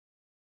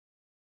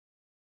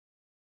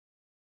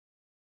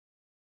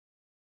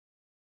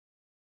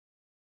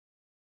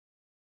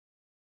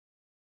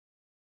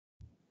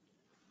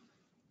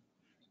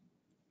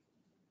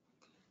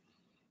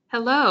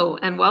Hello,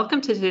 and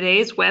welcome to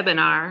today's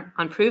webinar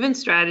on proven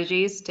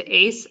strategies to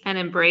ace and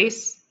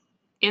embrace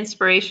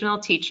inspirational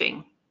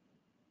teaching.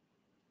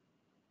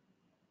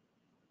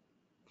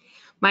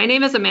 My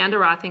name is Amanda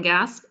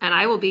Rothengast, and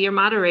I will be your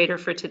moderator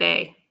for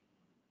today.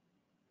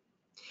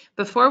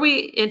 Before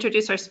we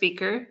introduce our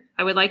speaker,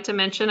 I would like to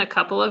mention a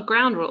couple of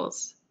ground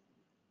rules.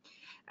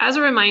 As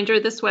a reminder,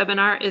 this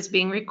webinar is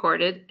being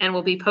recorded and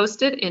will be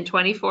posted in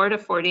 24 to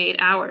 48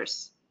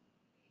 hours.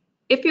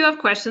 If you have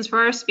questions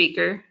for our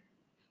speaker,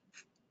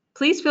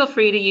 please feel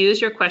free to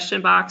use your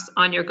question box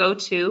on your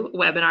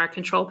GoToWebinar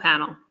control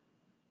panel.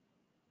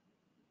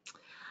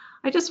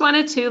 I just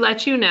wanted to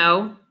let you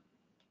know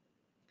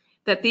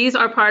that these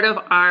are part of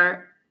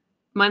our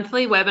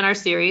monthly webinar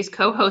series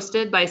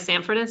co-hosted by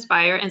Sanford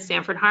Inspire and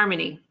Sanford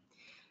Harmony.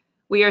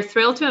 We are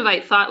thrilled to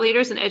invite thought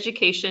leaders in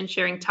education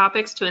sharing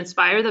topics to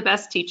inspire the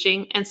best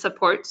teaching and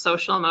support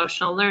social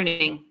emotional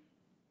learning.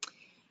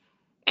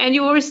 And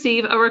you will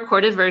receive a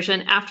recorded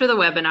version after the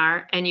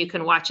webinar, and you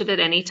can watch it at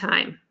any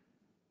time.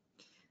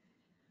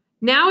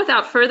 Now,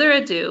 without further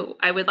ado,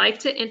 I would like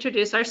to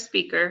introduce our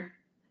speaker,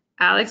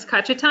 Alex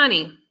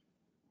Kajitani.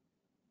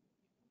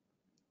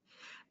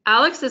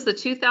 Alex is the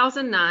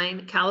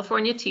 2009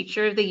 California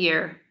Teacher of the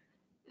Year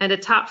and a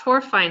top 4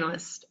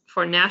 finalist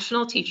for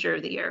National Teacher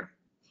of the Year.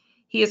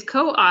 He is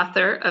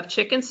co-author of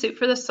Chicken Soup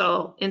for the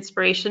Soul,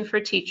 Inspiration for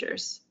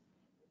Teachers.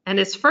 And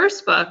his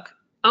first book,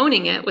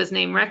 Owning It, was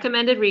named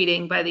recommended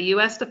reading by the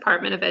U.S.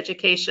 Department of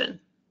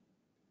Education.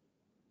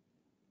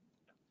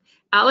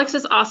 Alex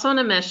is also on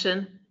a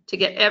mission to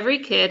get every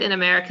kid in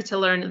America to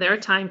learn their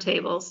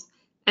timetables.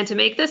 And to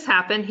make this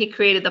happen, he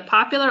created the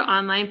popular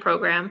online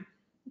program,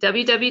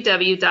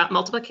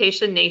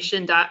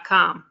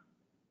 www.multiplicationnation.com.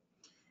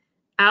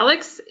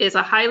 Alex is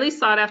a highly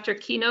sought-after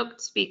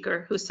keynote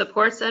speaker who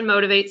supports and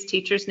motivates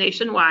teachers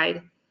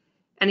nationwide,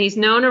 and he's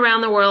known around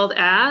the world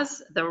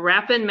as the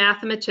Rappin'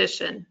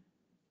 Mathematician.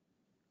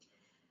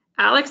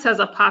 Alex has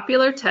a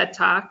popular TED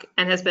Talk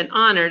and has been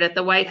honored at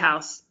the White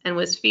House and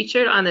was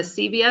featured on the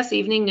CBS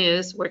Evening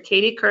News where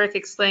Katie Couric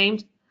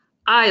exclaimed,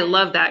 "I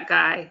love that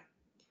guy."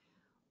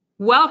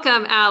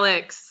 Welcome,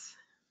 Alex.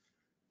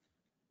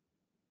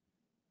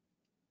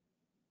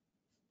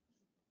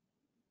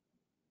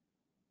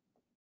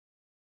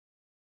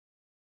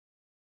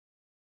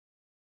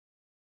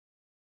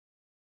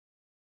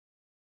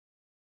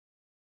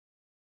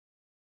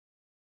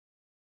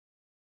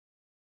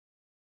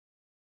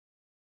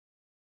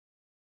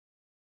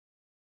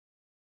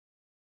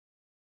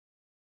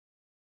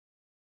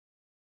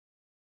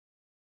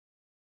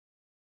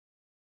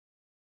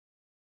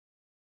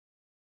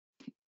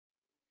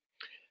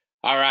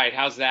 All right,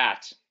 how's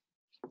that?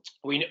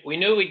 We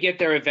knew we'd get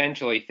there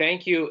eventually.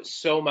 Thank you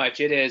so much.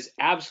 It is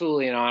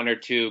absolutely an honor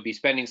to be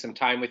spending some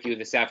time with you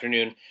this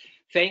afternoon.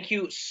 Thank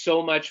you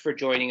so much for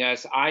joining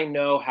us. I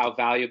know how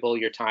valuable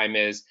your time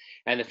is,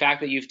 and the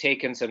fact that you've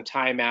taken some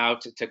time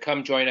out to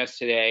come join us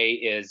today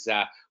is,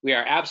 we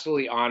are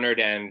absolutely honored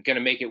and going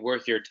to make it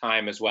worth your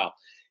time as well.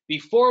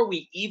 Before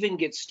we even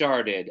get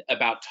started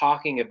about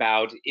talking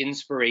about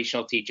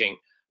inspirational teaching,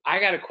 I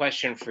got a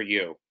question for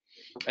you.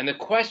 And the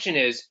question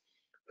is,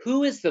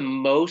 who is the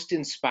most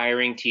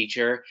inspiring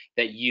teacher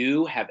that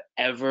you have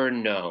ever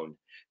known?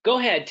 Go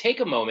ahead, take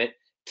a moment,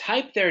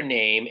 type their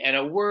name and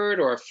a word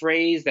or a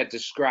phrase that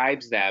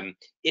describes them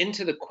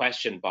into the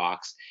question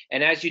box.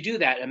 And as you do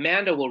that,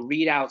 Amanda will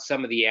read out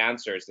some of the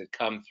answers that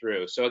come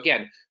through. So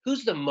again,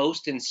 who's the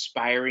most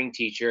inspiring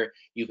teacher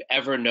you've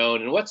ever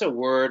known? And what's a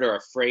word or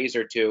a phrase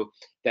or two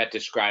that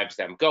describes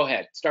them? Go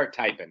ahead, start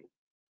typing.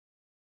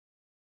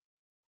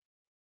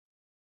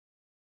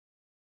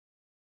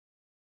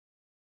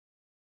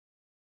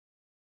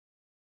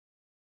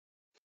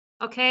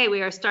 Okay,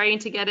 we are starting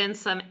to get in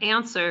some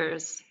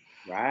answers.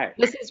 Right.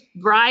 Mrs.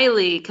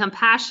 Briley,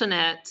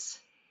 compassionate.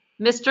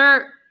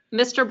 Mr.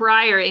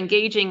 Breyer,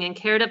 engaging and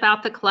cared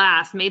about the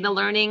class, made the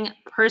learning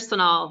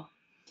personal.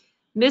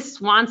 Miss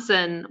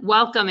Swanson,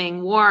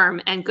 welcoming,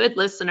 warm, and good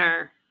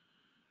listener.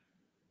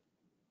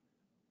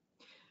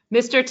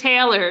 Mr.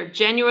 Taylor,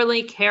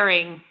 genuinely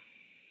caring.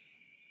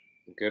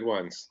 Good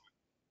ones.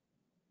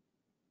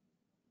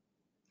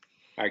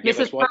 All right,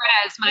 Mrs.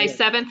 Perez, my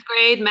 7th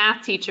grade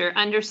math teacher,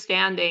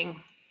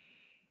 understanding.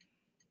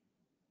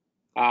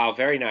 Oh,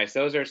 very nice.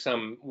 Those are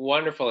some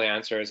wonderful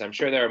answers. I'm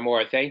sure there are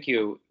more. Thank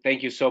you.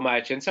 Thank you so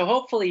much. And so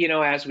hopefully, you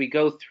know, as we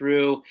go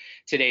through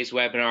today's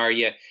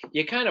webinar,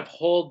 you kind of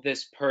hold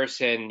this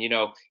person, you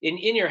know,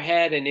 in your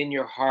head and in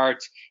your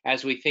heart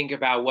as we think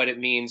about what it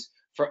means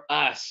for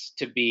us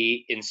to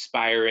be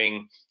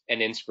inspiring and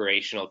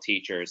inspirational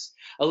teachers.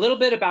 A little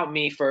bit about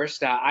me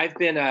first. I've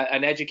been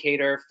an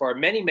educator for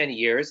many, many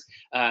years,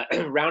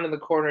 rounding the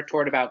corner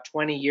toward about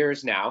 20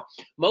 years now.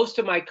 Most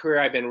of my career,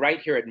 I've been right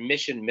here at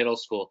Mission Middle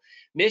School.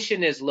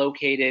 Mission is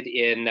located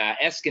in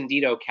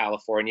Escondido,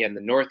 California, in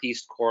the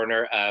northeast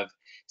corner of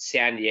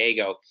San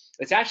Diego.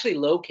 It's actually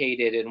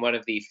located in one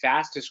of the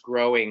fastest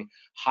growing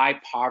high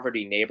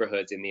poverty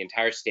neighborhoods in the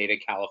entire state of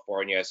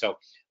California. So a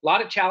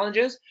lot of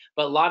challenges,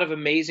 but a lot of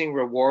amazing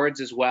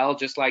rewards as well,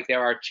 just like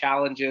there are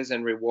challenges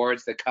and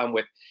rewards that come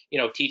with,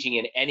 teaching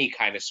in any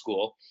kind of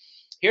school.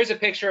 Here's a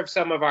picture of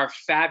some of our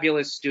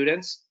fabulous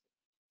students.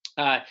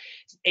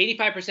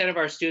 85% of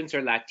our students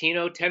are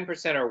Latino,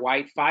 10% are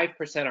white,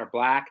 5% are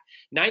black,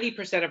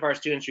 90% of our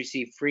students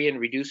receive free and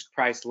reduced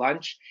price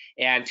lunch,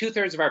 and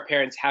 2/3 of our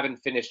parents haven't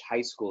finished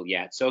high school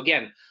yet. So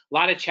again, a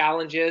lot of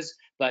challenges,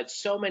 but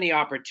so many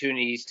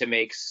opportunities to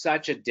make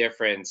such a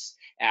difference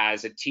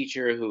as a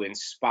teacher who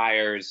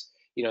inspires,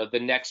 the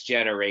next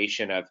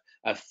generation of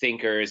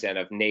thinkers and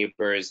of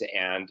neighbors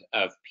and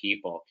of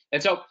people.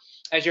 And so,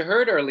 as you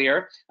heard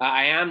earlier,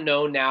 I am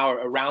known now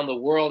around the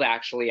world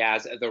actually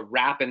as the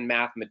rapping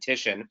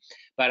mathematician,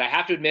 but I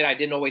have to admit I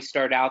didn't always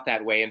start out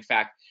that way. In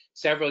fact,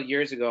 several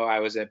years ago, I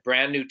was a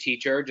brand new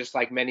teacher, just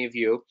like many of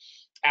you,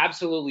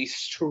 absolutely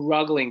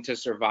struggling to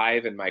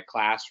survive in my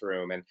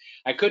classroom. And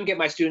I couldn't get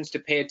my students to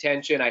pay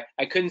attention.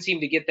 I couldn't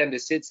seem to get them to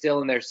sit still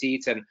in their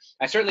seats. And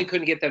I certainly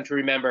couldn't get them to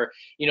remember,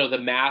 the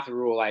math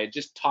rule I had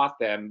just taught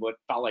them what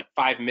felt like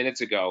 5 minutes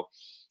ago.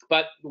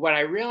 But what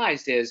I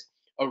realized is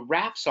a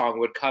rap song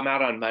would come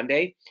out on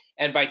Monday,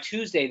 and by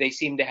Tuesday, they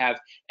seemed to have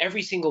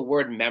every single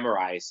word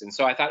memorized. And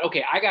so I thought,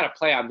 okay, I got to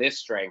play on this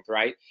strength,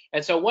 right?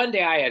 And so one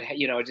day I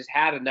had, just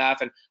had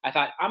enough, and I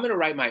thought, I'm going to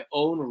write my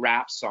own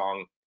rap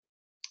song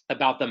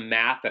about the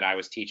math that I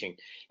was teaching.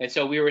 And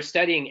so we were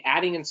studying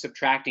adding and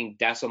subtracting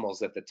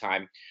decimals at the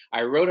time.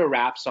 I wrote a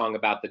rap song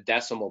about the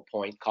decimal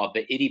point called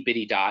the Itty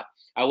Bitty Dot.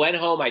 I went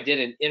home, I did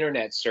an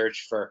internet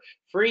search for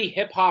free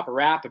hip hop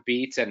rap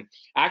beats, and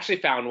I actually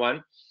found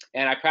one.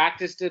 And I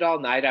practiced it all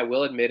night, I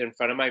will admit, in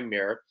front of my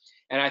mirror.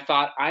 And I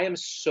thought, I am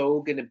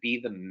so going to be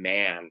the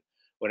man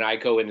when I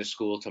go into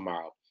school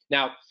tomorrow.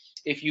 Now,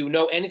 if you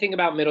know anything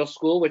about middle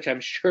school, which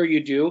I'm sure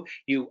you do,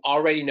 you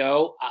already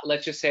know,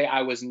 let's just say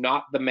I was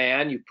not the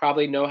man. You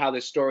probably know how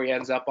this story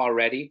ends up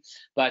already.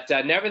 But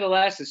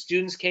nevertheless, the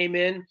students came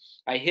in,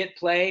 I hit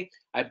play,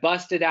 I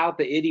busted out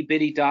the itty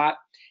bitty dot.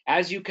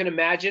 As you can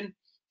imagine,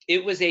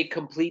 it was a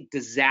complete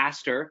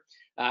disaster.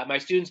 My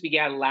students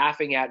began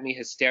laughing at me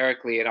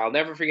hysterically, and I'll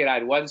never forget, I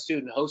had one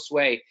student,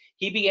 Josue,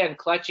 he began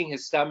clutching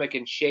his stomach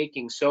and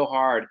shaking so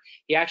hard,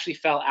 he actually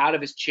fell out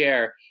of his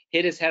chair,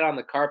 hit his head on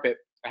the carpet.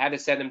 I had to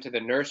send him to the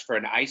nurse for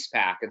an ice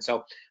pack. And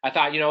so I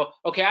thought,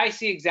 okay, I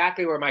see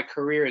exactly where my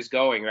career is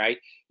going, right?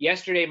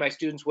 Yesterday, my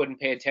students wouldn't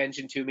pay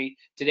attention to me.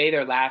 Today,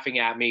 they're laughing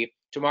at me.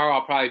 Tomorrow,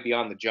 I'll probably be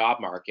on the job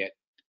market.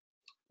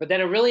 But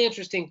then a really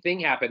interesting thing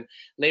happened.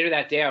 Later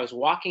that day, I was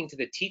walking to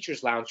the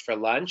teacher's lounge for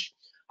lunch.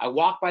 I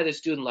walked by the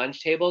student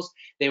lunch tables.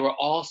 They were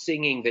all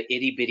singing the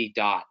Itty Bitty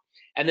Dot.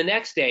 And the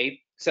next day,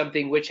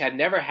 something which had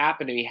never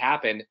happened to me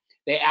happened.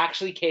 They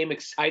actually came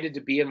excited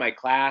to be in my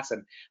class.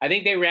 And I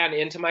think they ran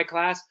into my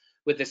class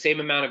with the same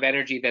amount of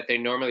energy that they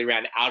normally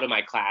ran out of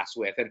my class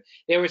with. And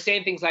they were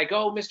saying things like,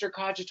 oh, Mr.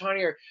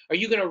 Kajitani, are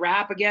you going to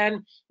rap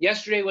again?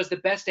 Yesterday was the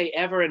best day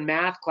ever in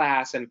math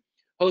class. And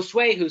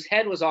Josue, whose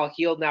head was all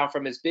healed now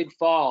from his big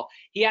fall,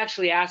 he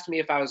actually asked me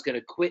if I was going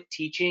to quit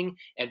teaching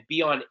and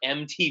be on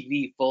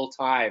MTV full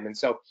time. And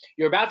so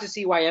you're about to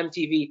see why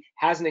MTV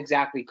hasn't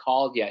exactly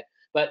called yet.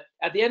 But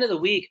at the end of the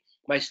week,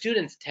 my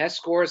students' test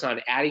scores on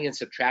adding and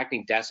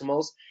subtracting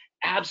decimals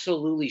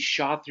absolutely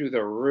shot through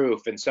the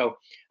roof. And so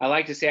I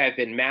like to say I've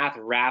been math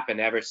rapping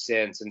ever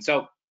since. And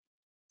so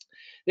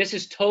this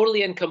is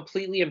totally and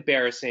completely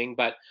embarrassing,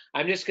 but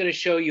I'm just going to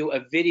show you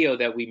a video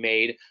that we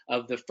made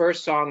of the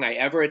first song I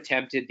ever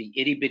attempted, the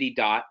Itty Bitty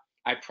Dot.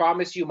 I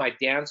promise you my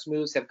dance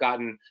moves have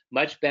gotten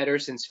much better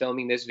since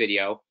filming this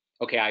video.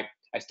 Okay,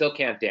 I still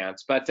can't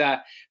dance, but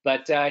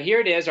here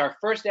it is, our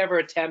first ever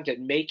attempt at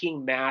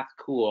making math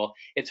cool.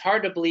 It's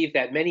hard to believe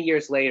that many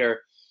years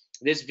later,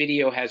 this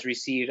video has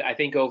received, I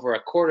think, over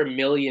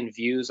 250,000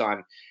 views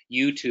on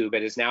YouTube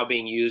and is now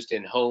being used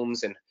in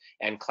homes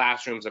and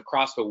classrooms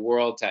across the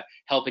world to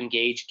help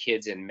engage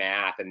kids in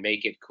math and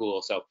make it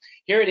cool. So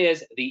here it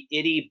is, the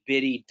Itty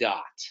Bitty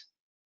Dot.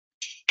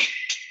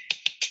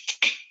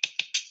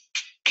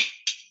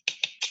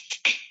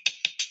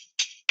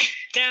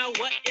 Now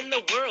what in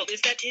the world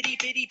is that itty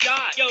bitty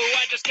dot? Yo,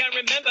 I just can't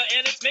remember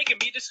and it's making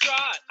me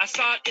distraught. I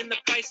saw it in the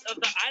price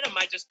of the item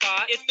I just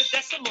bought. It's the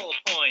decimal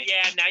point.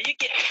 Yeah, now you're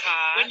getting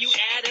hot. When you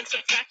add and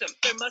subtract them,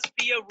 there must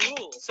be a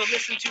rule. So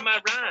listen to my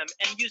rhyme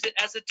and use it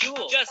as a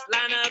tool. Just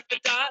line up the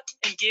dot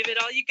and give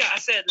it all you got. I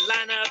said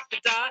line up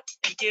the dot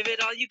and give it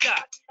all you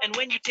got. And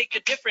when you take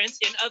the difference,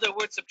 in other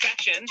words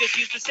subtraction, just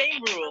use the same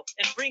rule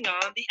and bring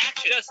on the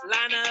action. Just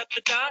line up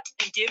the dot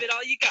and give it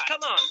all you got.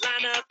 Come on,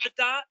 line up the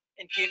dot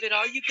and give it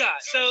all you got.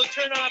 So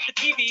turn off the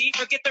TV,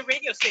 forget the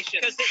radio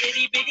station, cause the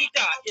itty bitty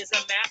dot is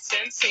a math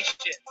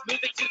sensation. Move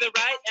it to the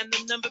right and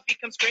the number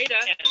becomes greater,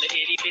 and the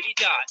itty bitty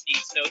dot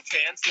needs no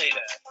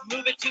translator.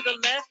 Move it to the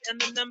left and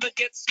the number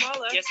gets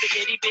smaller. Yes, the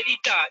itty bitty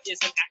dot is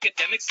an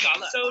academic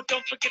scholar. So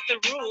don't forget the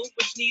rule,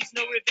 which needs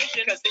no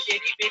revision, cause the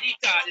itty bitty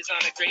dot is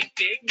on a great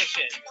big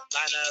mission.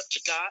 Line up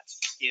the dot,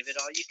 give it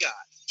all you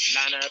got.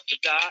 Line up the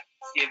dot,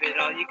 give it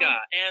all you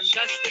got. And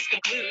thus this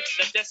concludes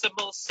the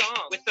decimal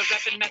song. With the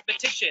rapping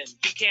mathematician,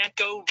 you can't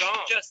go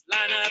wrong. Just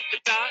line up the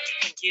dot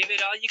and give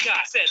it all you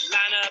got. I said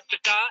line up the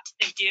dot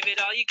and give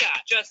it all you got.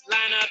 Just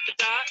line up the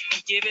dot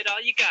and give it all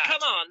you got.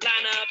 Come on,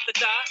 line up the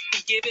dot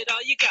and give it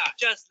all you got.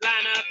 Just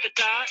line up the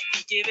dot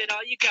and give it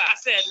all you got. I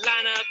said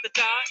line up the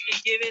dot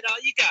and give it all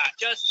you got.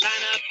 Just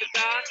line up the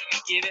dot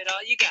and give it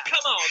all you got.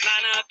 Come on,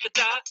 line up the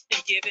dot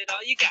and give it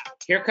all you got.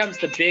 Here comes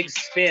the big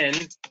spin.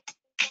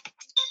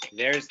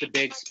 There's the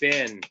big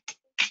spin.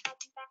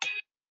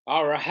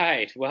 All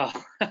right, well,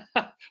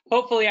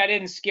 hopefully I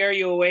didn't scare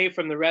you away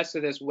from the rest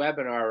of this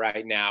webinar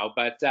right now,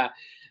 but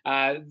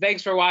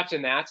thanks for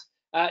watching that.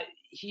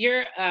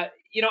 Here, I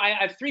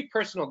have 3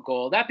 personal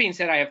goals. That being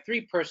said, I have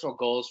 3 personal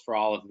goals for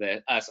all of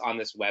us on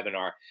this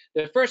webinar.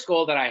 The first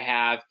goal that I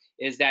have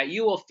is that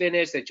you will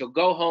finish, that you'll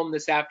go home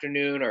this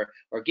afternoon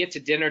or get to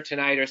dinner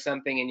tonight or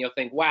something, and you'll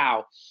think,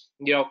 wow,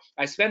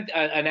 I spent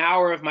an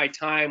hour of my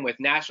time with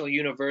National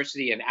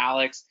University and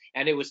Alex,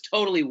 and it was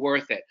totally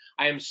worth it.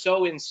 I am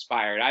so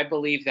inspired. I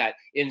believe that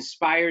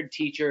inspired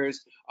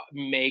teachers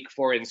make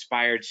for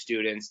inspired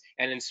students,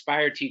 and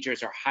inspired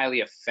teachers are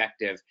highly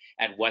effective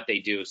at what they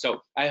do.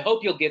 So I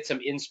hope you'll get some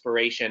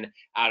inspiration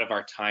out of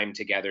our time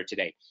together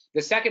today.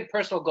 The second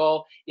personal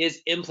goal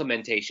is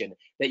implementation,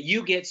 that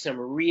you get some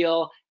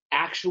real,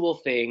 actual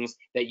things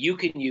that you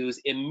can use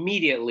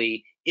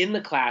immediately in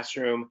the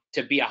classroom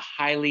to be a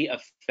highly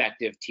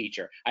effective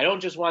teacher. I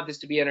don't just want this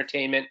to be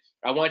entertainment.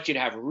 I want you to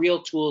have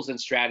real tools and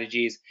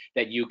strategies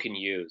that you can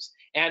use.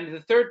 And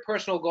the third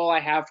personal goal I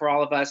have for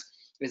all of us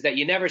is that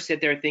you never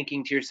sit there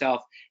thinking to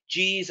yourself,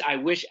 geez, I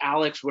wish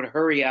Alex would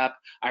hurry up.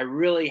 I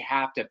really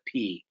have to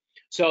pee.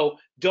 So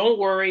don't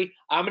worry,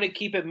 I'm gonna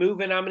keep it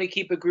moving, I'm gonna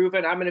keep it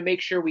grooving, I'm gonna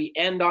make sure we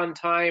end on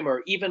time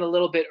or even a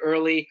little bit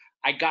early.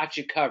 I got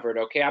you covered,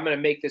 okay? I'm gonna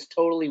make this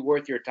totally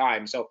worth your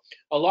time. So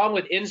along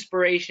with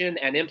inspiration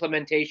and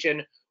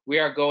implementation, we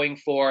are going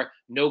for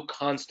no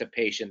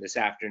constipation this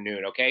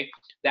afternoon, okay?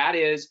 That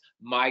is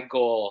my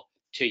goal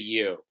to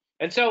you.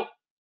 And so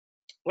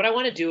what I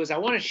wanna do is I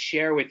wanna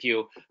share with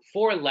you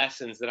 4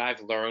 lessons that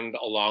I've learned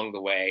along the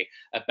way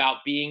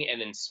about being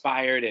an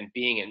inspired and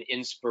being an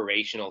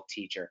inspirational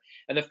teacher.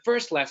 And the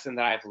first lesson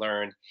that I've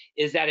learned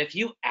is that if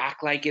you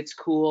act like it's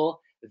cool,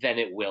 then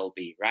it will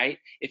be, right?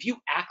 If you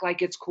act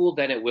like it's cool,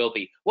 then it will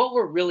be. What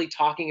we're really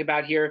talking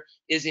about here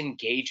is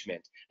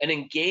engagement. An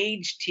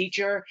engaged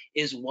teacher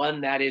is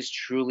one that is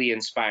truly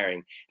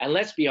inspiring. And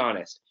let's be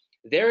honest,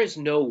 there is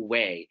no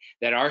way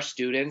that our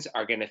students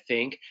are going to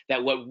think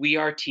that what we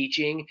are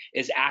teaching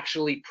is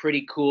actually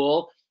pretty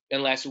cool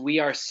unless we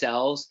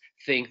ourselves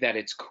think that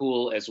it's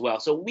cool as well.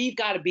 So we've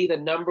got to be the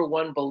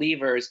 #1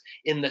 believers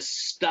in the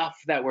stuff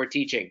that we're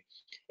teaching.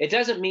 It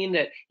doesn't mean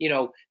that,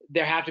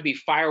 there have to be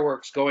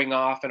fireworks going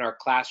off in our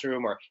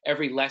classroom or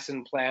every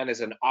lesson plan is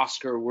an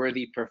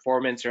Oscar-worthy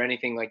performance or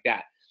anything like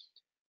that.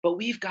 But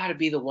we've got to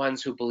be the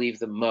ones who believe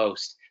the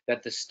most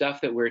that the stuff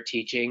that we're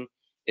teaching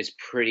is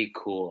pretty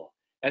cool.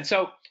 And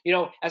so,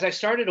 as I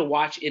started to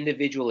watch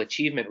individual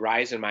achievement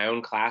rise in my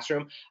own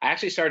classroom, I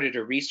actually started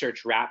to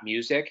research rap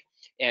music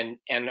and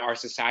our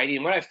society.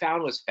 And what I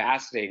found was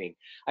fascinating.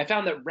 I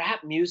found that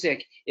rap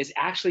music is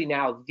actually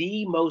now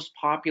the most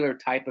popular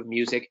type of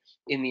music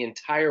in the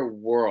entire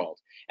world.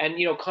 And,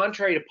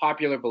 contrary to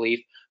popular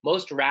belief,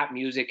 most rap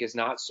music is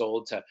not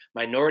sold to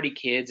minority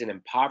kids in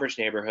impoverished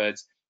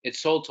neighborhoods.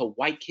 It's sold to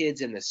white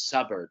kids in the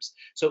suburbs.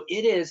 So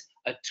it is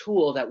a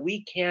tool that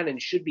we can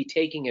and should be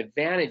taking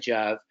advantage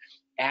of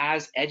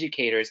as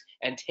educators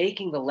and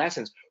taking the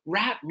lessons.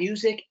 Rap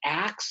music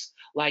acts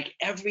like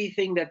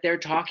everything that they're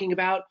talking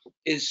about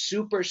is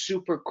super,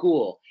 super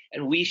cool,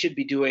 and we should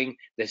be doing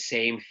the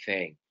same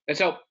thing. And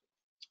so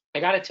I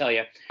got to tell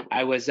you,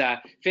 I was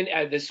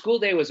the school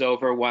day was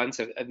over once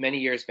many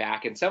years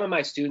back, and some of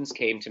my students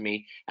came to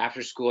me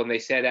after school and they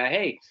said,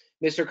 hey,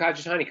 Mr.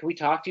 Kajitani, can we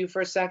talk to you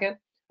for a second?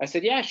 I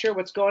said, yeah, sure,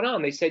 what's going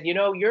on? They said,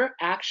 you're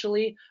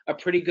actually a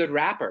pretty good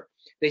rapper.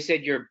 They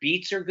said your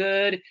beats are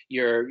good,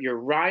 your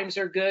rhymes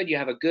are good, you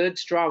have a good,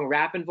 strong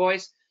rapping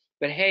voice,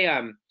 but hey,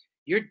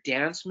 your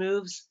dance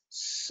moves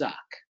suck.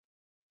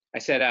 I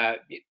said,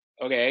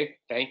 okay,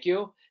 thank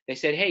you. They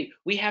said, hey,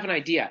 we have an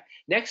idea.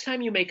 Next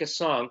time you make a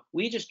song,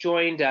 we just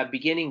joined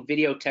Beginning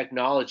Video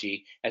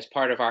Technology as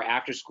part of our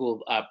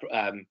after-school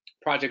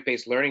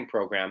project-based learning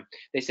program.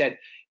 They said,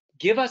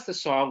 give us the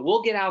song,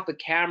 we'll get out the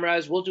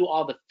cameras, we'll do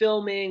all the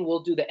filming,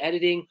 we'll do the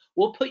editing,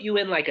 we'll put you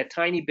in like a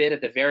tiny bit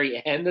at the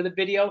very end of the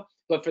video,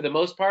 but for the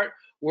most part,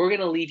 we're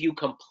gonna leave you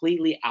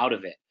completely out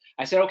of it.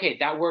 I said, okay,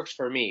 that works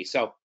for me.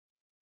 So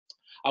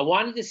I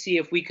wanted to see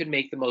if we could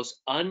make the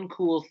most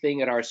uncool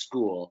thing at our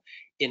school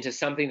into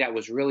something that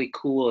was really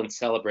cool and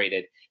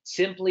celebrated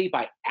simply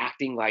by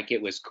acting like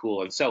it was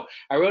cool. And so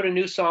I wrote a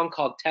new song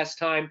called Test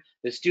Time.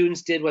 The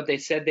students did what they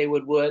said they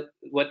would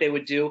what they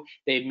would do.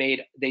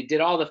 They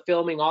did all the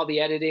filming, all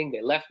the editing.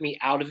 They left me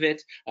out of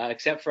it,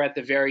 except for at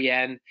the very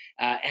end.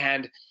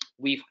 And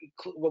we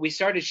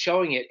started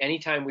showing it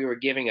anytime we were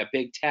giving a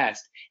big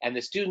test, and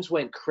the students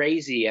went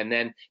crazy and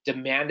then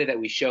demanded that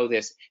we show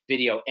this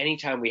video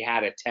anytime we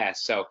had a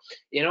test. So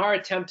in our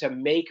attempt to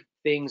make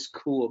things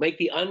cool, make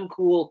the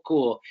uncool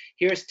cool,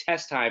 here's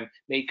Test Time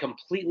made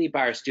completely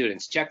by our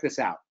students. Check this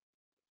out.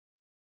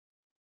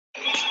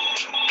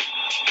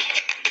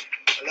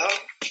 Hello?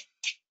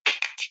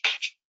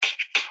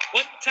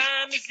 What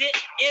time is it?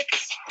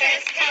 It's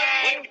test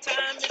time. What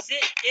time is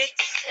it?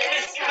 It's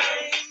test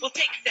time. We'll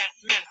take that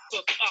math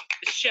book off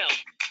the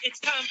shelf. It's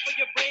time for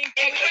your brain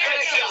to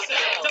express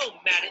yourself. Don't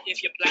matter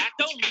if you're black,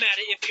 don't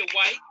matter if you're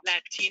white,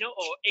 Latino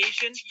or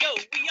Asian, yo,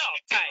 we all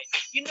tight.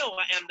 You know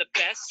I am the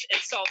best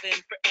at solving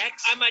for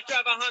X. I might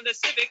drive a Honda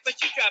Civic, but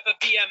you drive a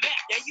BMX.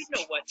 Yeah, you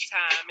know what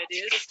time it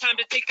is. It's time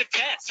to take the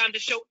test. Time to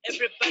show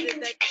everybody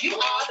that you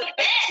are the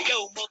best.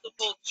 Yo,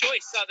 multiple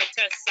choice are the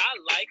tests I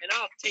like, and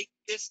I'll take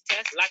this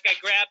test like I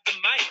grabbed the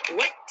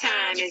mic. What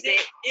time is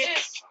it?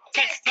 It's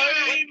test time.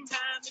 What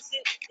time is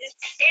it?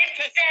 It's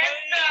test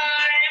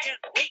time.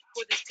 Can't wait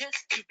for this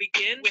test to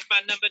begin. With my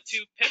number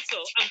 2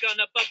 pencil, I'm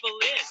gonna bubble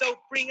in. So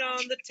bring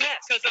on the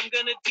test, cause I'm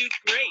gonna do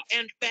great.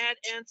 And bad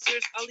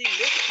answers I'll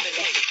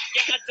eliminate.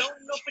 Yeah, I don't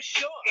know for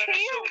sure, but I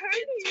sure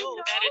been told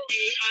that an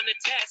A on the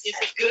test is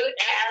as good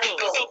as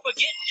gold. So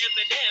forget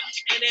Eminem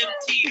and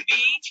MTV,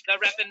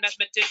 the rapping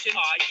mathematician.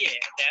 Oh yeah,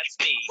 that's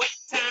me. What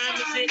time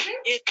is it?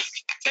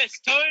 It's test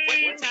time.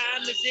 What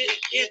time is it?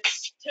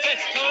 It's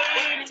test time.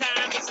 What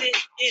time is it?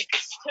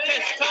 It's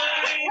test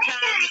time. What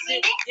time is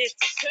it? It's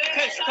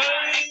test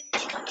time.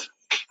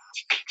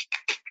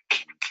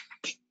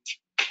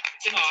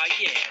 Oh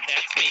yeah,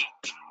 that's me.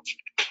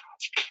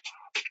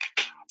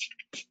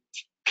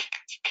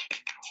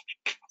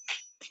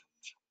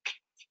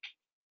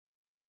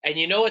 And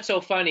you know what's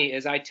so funny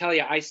is I tell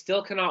you, I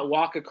still cannot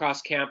walk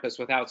across campus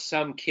without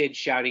some kid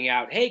shouting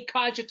out, "Hey,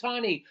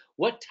 Kajitani,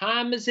 what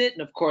time is it?"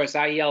 And of course,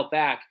 I yell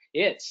back,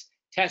 "It's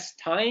test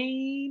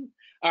time."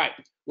 All right,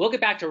 we'll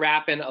get back to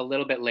rapping a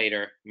little bit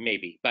later,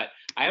 maybe. But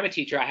I am a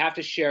teacher. I have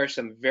to share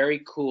some very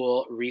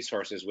cool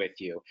resources with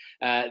you.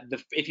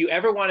 If you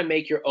ever want to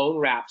make your own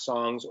rap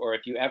songs, or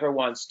if you ever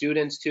want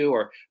students to,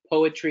 or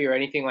poetry or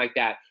anything like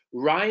that,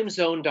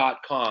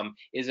 rhymezone.com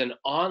is an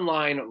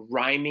online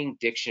rhyming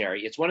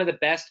dictionary. It's one of the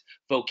best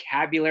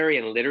vocabulary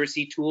and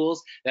literacy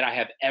tools that I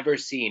have ever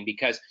seen,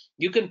 because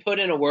you can put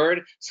in a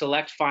word,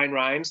 select find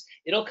rhymes.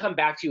 It'll come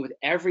back to you with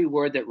every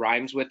word that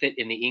rhymes with it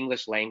in the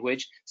English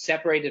language,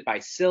 separated by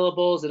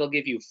syllables. It'll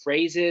give you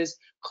phrases,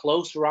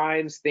 close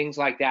rhymes, things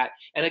like that.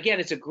 And again,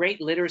 it's a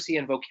great literacy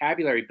and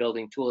vocabulary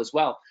building tool as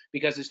well,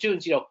 because the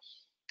students,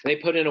 they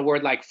put in a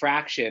word like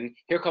fraction.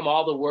 Here come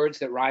all the words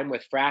that rhyme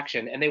with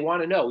fraction, and they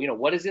want to know,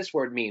 what does this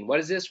word mean? What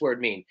does this word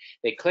mean?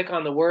 They click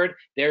on the word.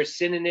 There's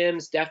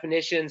synonyms,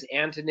 definitions,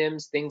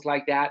 antonyms, things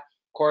like that.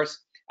 Of course,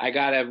 I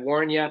gotta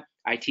warn you,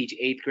 I teach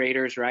 8th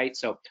graders, right?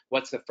 So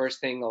what's the first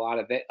thing a lot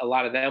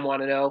of them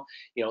want to know?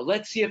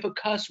 Let's see if a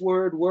cuss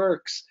word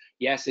works.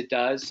 Yes, it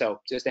does.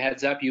 So just a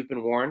heads up, you've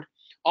been warned.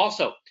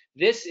 Also,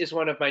 this is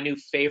one of my new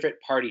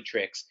favorite party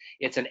tricks.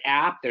 It's an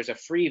app. There's a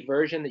free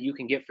version that you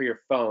can get for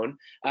your phone.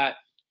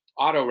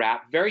 Auto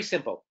rap, very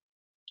simple.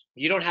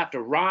 You don't have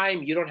to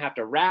rhyme, you don't have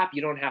to rap,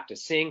 you don't have to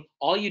sing.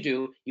 All you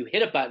do, you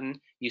hit a button,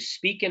 you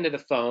speak into the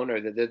phone or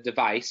the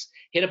device,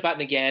 hit a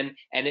button again,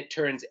 and it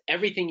turns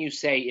everything you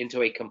say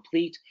into a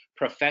complete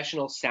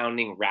professional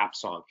sounding rap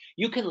song.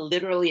 You can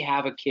literally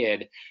have a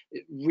kid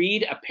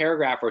read a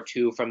paragraph or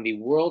two from the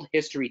world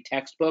history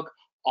textbook.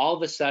 All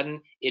of a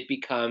sudden, it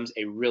becomes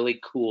a really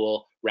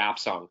cool rap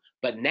song.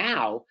 But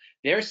now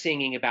they're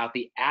singing about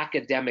the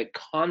academic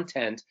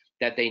content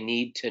that they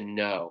need to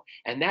know.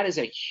 And that is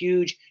a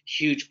huge,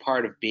 huge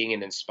part of being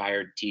an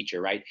inspired teacher,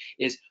 right?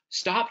 Is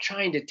stop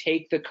trying to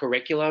take the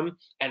curriculum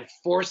and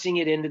forcing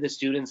it into the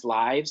students'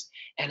 lives,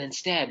 and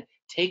instead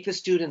take the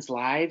students'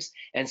 lives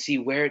and see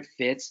where it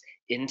fits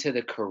into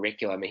the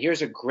curriculum. And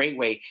here's a great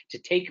way to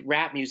take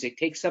rap music,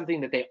 take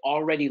something that they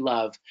already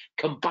love,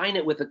 combine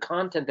it with the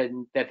content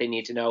that they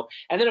need to know.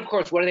 And then, of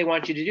course, what do they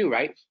want you to do,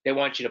 right? They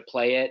want you to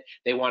play it,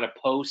 they want to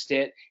post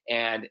it,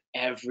 and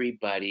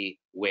everybody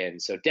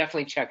wins. So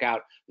definitely check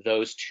out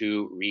those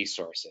 2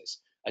 resources.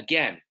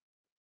 Again,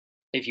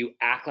 if you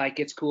act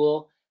like it's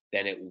cool,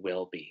 then it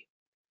will be.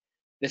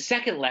 The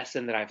second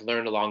lesson that I've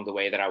learned along the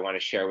way that I want to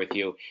share with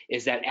you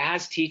is that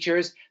as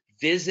teachers,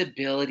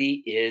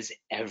 visibility is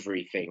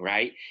everything,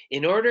 right?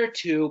 In order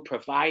to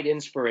provide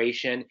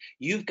inspiration,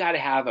 you've got to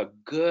have a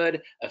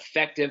good,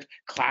 effective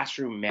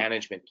classroom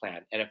management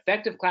plan. And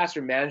effective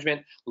classroom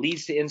management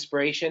leads to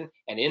inspiration,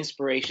 and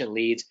inspiration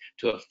leads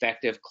to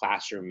effective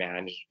classroom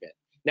management.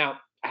 Now,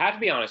 I have to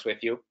be honest with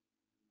you.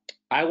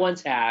 I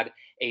once had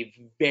a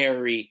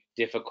very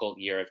difficult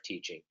year of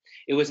teaching.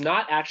 It was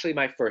not actually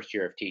my first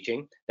year of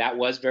teaching. That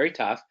was very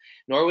tough,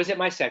 nor was it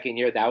my second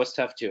year. That was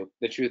tough too.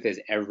 The truth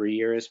is, every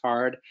year is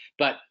hard.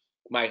 But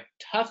my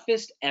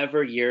toughest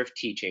ever year of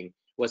teaching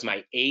was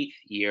my 8th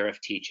year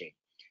of teaching.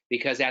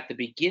 Because at the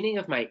beginning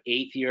of my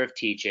 8th year of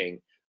teaching,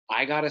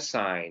 I got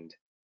assigned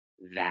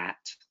that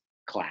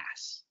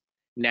class.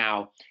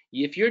 Now,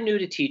 if you're new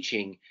to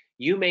teaching,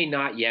 you may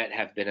not yet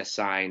have been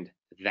assigned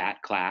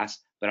that class,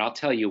 but I'll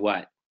tell you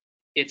what,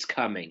 it's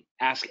coming.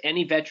 Ask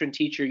any veteran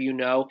teacher you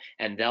know,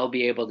 and they'll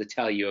be able to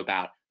tell you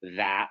about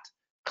that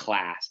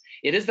class.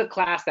 It is the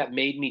class that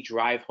made me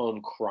drive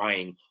home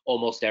crying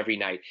almost every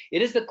night.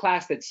 It is the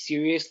class that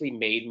seriously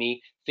made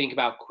me think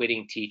about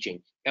quitting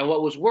teaching. And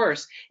what was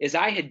worse is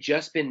I had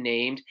just been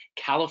named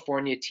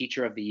California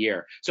Teacher of the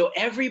Year. So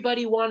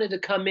everybody wanted to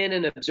come in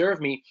and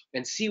observe me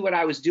and see what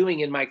I was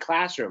doing in my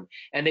classroom.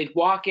 And they'd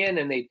walk in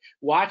and they'd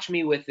watch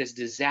me with this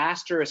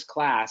disastrous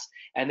class,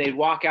 and they'd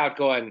walk out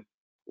going,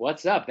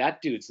 "What's up?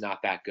 That dude's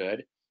not that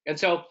good." And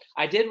so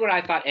I did what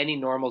I thought any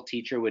normal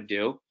teacher would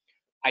do.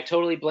 I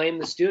totally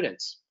blamed the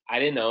students. I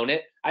didn't own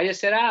it. I just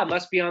said, it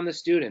must be on the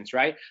students,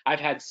 right? I've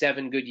had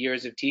 7 good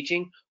years of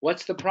teaching.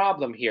 What's the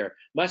problem here?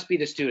 Must be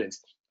the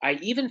students. I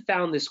even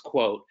found this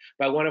quote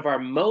by one of our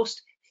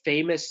most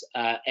famous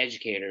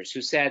educators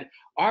who said,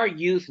 "Our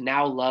youth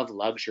now love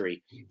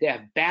luxury. They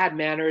have bad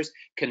manners,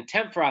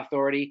 contempt for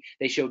authority.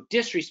 They show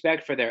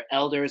disrespect for their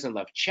elders and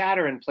love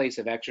chatter in place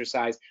of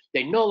exercise.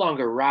 They no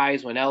longer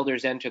rise when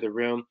elders enter the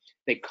room.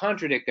 They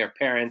contradict their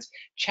parents,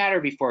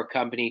 chatter before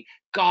company,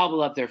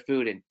 gobble up their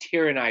food, and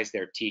tyrannize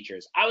their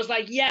teachers." I was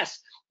like, yes,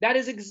 that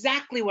is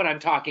exactly what I'm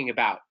talking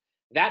about.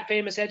 That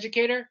famous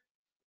educator?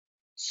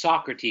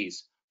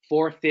 Socrates,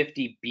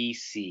 450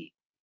 BC.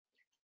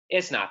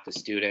 It's not the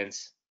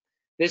students.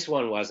 This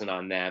one wasn't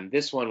on them.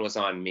 This one was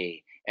on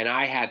me. And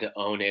I had to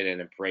own it and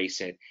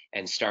embrace it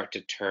and start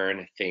to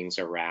turn things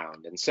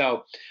around. And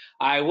so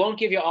I won't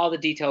give you all the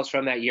details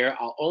from that year.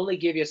 I'll only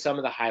give you some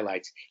of the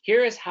highlights.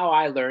 Here is how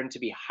I learned to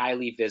be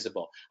highly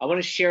visible. I want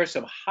to share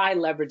some high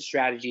leverage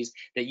strategies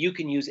that you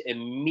can use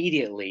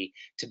immediately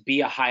to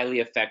be a highly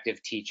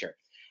effective teacher.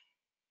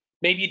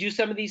 Maybe you do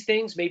some of these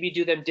things, maybe you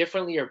do them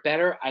differently or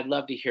better. I'd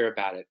love to hear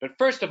about it. But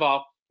first of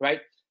all,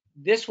 right,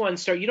 this one,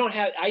 so you don't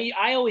have,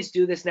 I always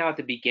do this now at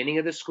the beginning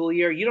of the school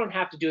year. You don't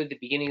have to do it at the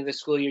beginning of the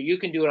school year. You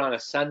can do it on a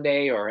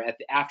Sunday or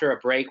after a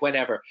break,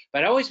 whenever.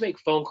 But I always make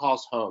phone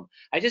calls home.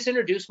 I just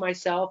introduce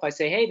myself. I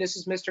say, "Hey, this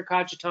is Mr.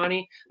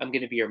 Kajitani. I'm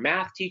going to be your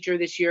math teacher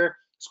this year.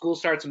 School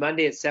starts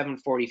Monday at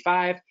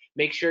 7:45.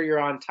 Make sure you're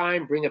on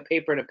time. Bring a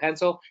paper and a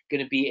pencil.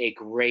 Going to be a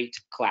great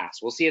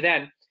class. We'll see you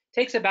then."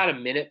 Takes about a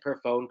minute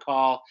per phone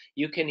call.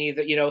 You can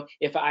either,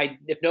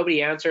 if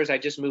nobody answers, I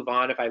just move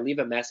on. If I leave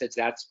a message,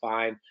 that's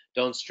fine.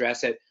 Don't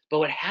stress it. But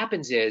what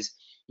happens is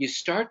you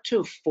start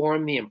to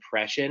form the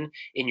impression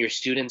in your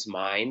student's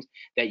mind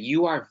that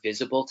you are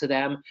visible to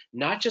them,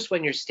 not just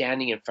when you're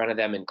standing in front of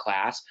them in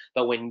class,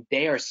 but when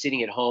they are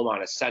sitting at home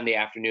on a Sunday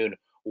afternoon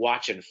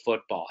watching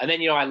football. And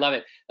then, I love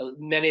it.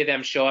 Many of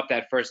them show up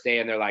that first day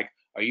and they're like,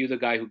 "Are you the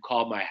guy who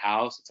called my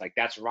house?" It's like,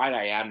 "That's right,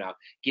 I am now.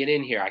 Get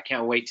in here. I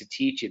can't wait to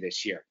teach you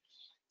this year."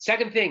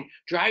 Second thing,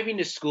 driving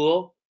to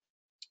school,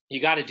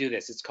 you got to do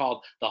this. It's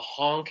called the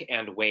honk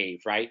and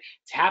wave, right?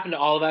 It's happened to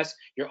all of us.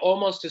 You're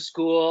almost to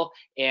school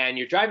and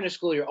you're driving to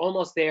school. You're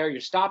almost there. You're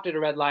stopped at a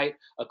red light.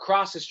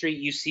 Across the street,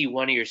 you see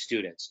one of your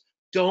students.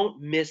 Don't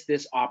miss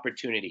this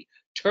opportunity.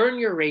 Turn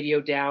your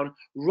radio down,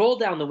 roll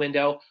down the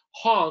window,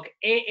 honk,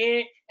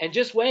 and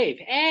just wave.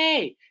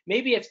 Hey,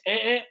 maybe it's,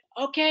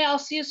 okay, I'll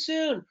see you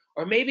soon.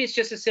 Or maybe it's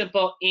just a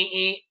simple,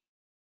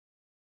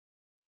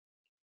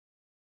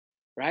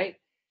 right?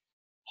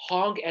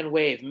 Honk and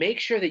wave. Make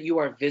sure that you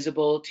are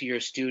visible to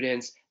your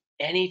students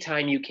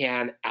anytime you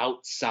can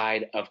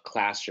outside of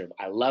classroom.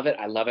 I love it.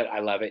 I love it. I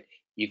love it.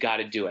 You got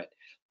to do it.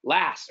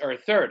 Last or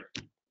third,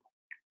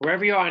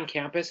 wherever you're on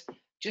campus,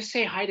 just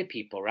say hi to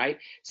people, right?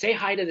 Say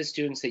hi to the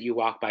students that you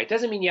walk by. It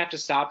doesn't mean you have to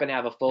stop and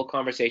have a full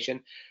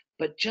conversation,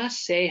 but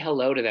just say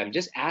hello to them.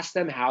 Just ask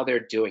them how they're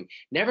doing.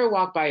 Never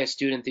walk by a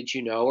student that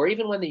you know, or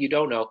even one that you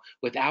don't know,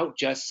 without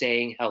just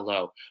saying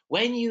hello.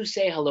 When you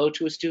say hello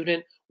to a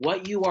student,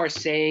 what you are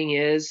saying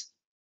is,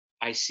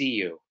 "I see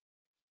you,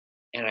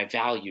 and I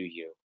value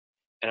you,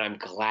 and I'm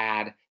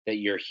glad that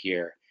you're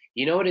here."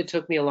 You know what it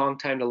took me a long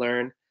time to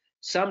learn?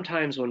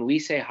 Sometimes when we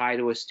say hi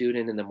to a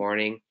student in the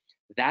morning,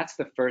 that's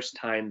the first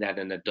time that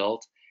an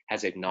adult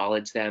has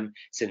acknowledged them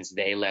since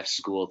they left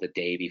school the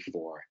day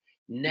before.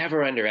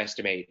 Never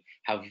underestimate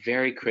how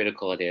very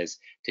critical it is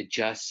to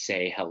just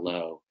say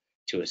hello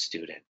to a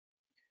student.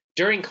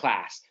 During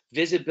class,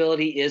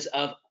 visibility is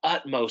of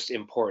utmost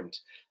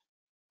importance.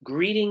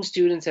 Greeting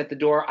students at the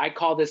door, I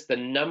call this the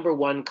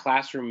 #1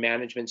 classroom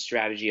management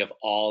strategy of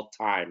all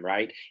time,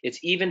 right?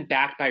 It's even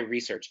backed by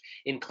research.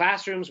 In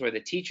classrooms where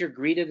the teacher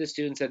greeted the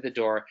students at the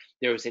door,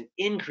 there was an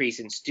increase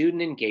in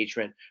student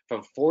engagement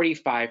from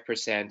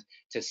 45%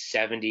 to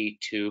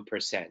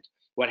 72%.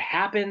 What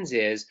happens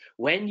is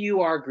when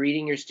you are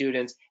greeting your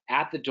students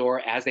at the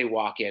door as they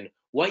walk in,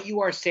 what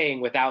you are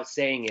saying without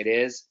saying it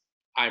is,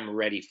 I'm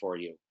ready for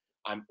you.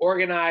 I'm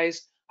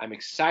organized, I'm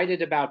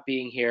excited about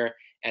being here,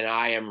 and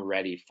I am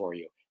ready for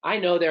you. I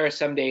know there are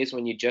some days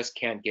when you just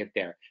can't get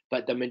there,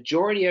 but the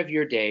majority of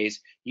your days,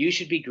 you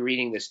should be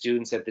greeting the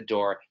students at the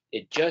door.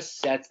 It just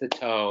sets the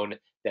tone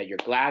that you're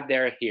glad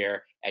they're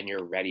here and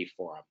you're ready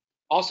for them.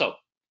 Also,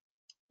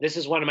 this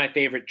is one of my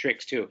favorite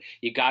tricks too.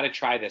 You got to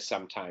try this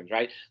sometimes,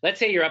 right? Let's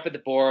say you're up at the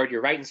board,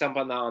 you're writing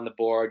something on the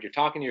board, you're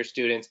talking to your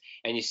students,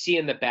 and you see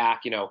in the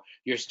back,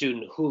 your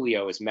student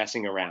Julio is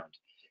messing around.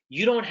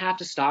 You don't have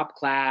to stop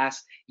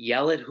class,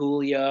 yell at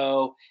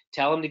Julio,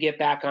 tell him to get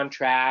back on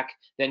track,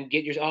 then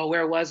oh,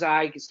 where was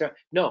I?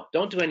 No,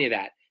 don't do any of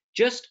that.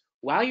 Just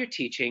while you're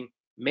teaching,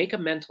 make a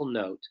mental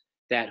note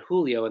that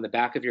Julio in the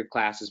back of your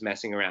class is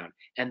messing around.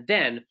 And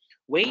then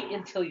wait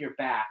until you're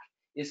back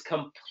is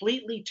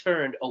completely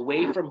turned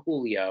away from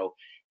Julio,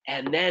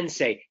 and then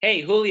say,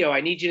 hey, Julio, I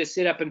need you to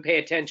sit up and pay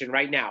attention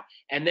right now.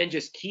 And then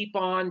just keep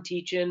on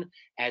teaching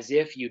as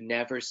if you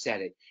never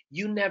said it.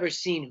 You never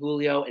seen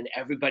Julio and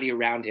everybody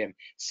around him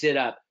sit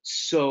up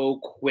so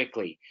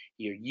quickly.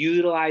 You're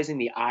utilizing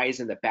the eyes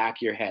in the back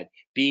of your head,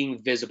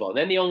 being visible. And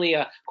then the only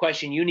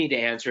question you need to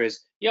answer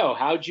is, yo,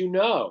 how'd you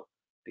know?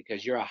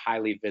 Because you're a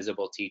highly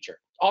visible teacher.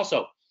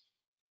 Also,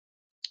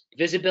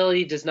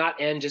 visibility does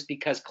not end just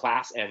because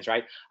class ends,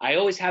 right? I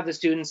always have the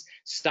students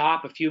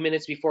stop a few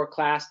minutes before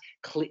class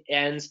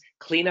ends,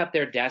 clean up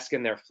their desk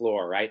and their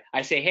floor, right?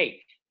 I say,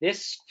 hey,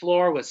 this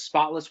floor was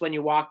spotless when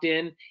you walked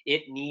in.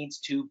 It needs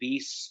to be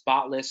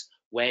spotless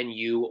when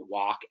you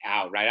walk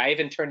out, right? I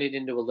even turned it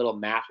into a little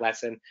math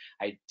lesson.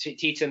 I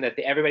teach them that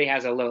everybody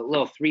has a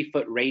little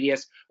 3-foot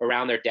radius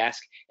around their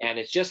desk, and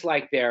it's just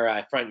like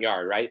their front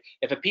yard, right?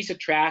 If a piece of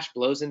trash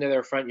blows into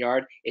their front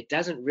yard, it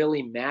doesn't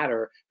really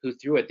matter who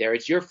threw it there.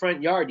 It's your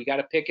front yard. You got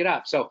to pick it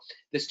up. So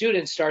the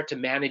students start to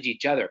manage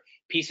each other.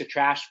 Piece of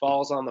trash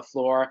falls on the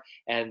floor,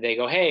 and they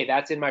go, hey,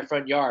 that's in my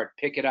front yard.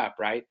 Pick it up,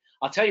 right?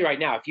 I'll tell you right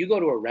now, if you go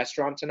to a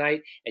restaurant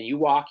tonight and you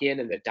walk in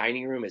and the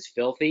dining room is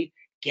filthy,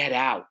 get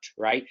out,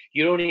 right?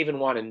 You don't even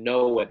want to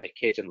know what the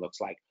kitchen looks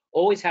like.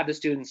 Always have the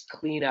students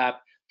clean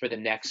up for the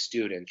next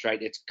students,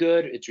 right? It's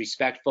good, it's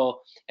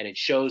respectful, and it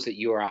shows that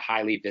you are a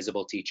highly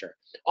visible teacher.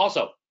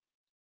 Also,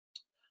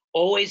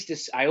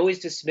 I always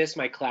dismiss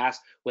my class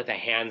with a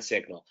hand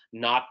signal,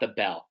 not the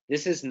bell.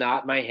 This is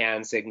not my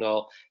hand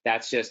signal.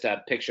 That's just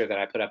a picture that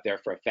I put up there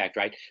for effect,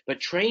 right?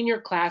 But train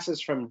your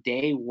classes from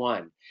day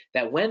one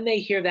that when they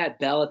hear that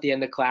bell at the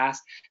end of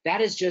class, that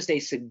is just a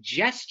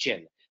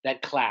suggestion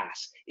that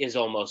class is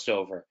almost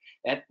over.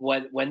 That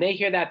when they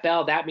hear that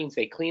bell, that means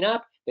they clean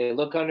up, they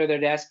look under their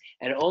desk,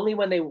 and only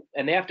when they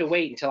have to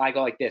wait until I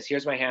go like this.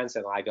 Here's my hand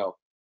signal. I go.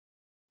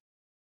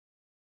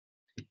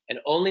 And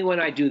only when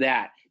I do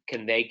that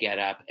can they get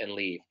up and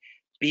leave.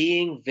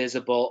 Being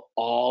visible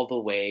all the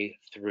way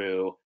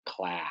through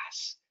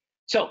class.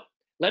 So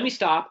let me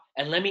stop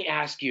and let me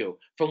ask you,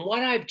 from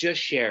what I've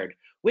just shared,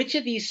 which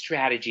of these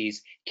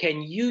strategies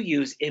can you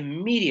use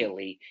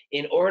immediately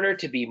in order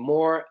to be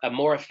a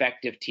more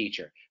effective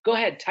teacher? Go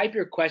ahead, type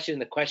your question in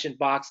the question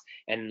box,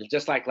 and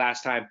just like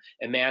last time,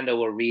 Amanda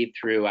will read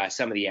through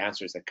some of the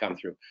answers that come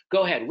through.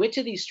 Go ahead, which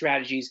of these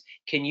strategies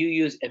can you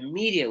use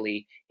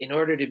immediately in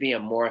order to be a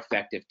more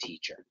effective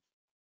teacher?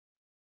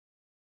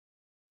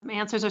 Some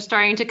answers are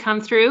starting to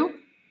come through.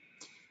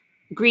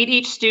 Greet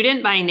each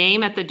student by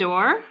name at the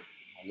door.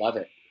 I love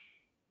it.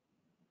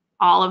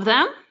 All of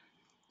them.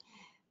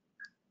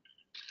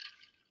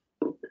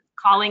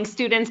 Calling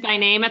students by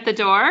name at the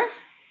door.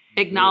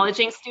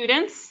 Acknowledging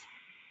students.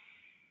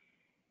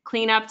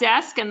 Clean up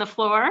desk and the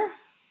floor.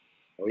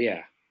 Oh,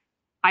 yeah.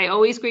 I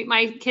always greet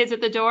my kids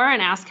at the door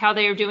and ask how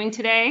they are doing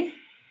today.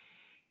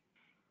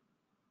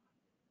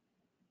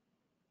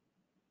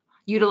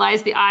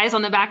 Utilize the eyes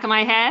on the back of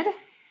my head.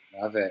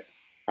 Love it.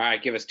 All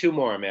right, give us 2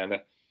 more,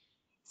 Amanda.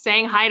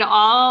 Saying hi to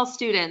all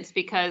students,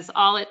 because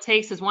all it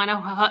takes is one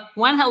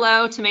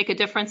hello to make a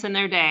difference in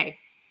their day.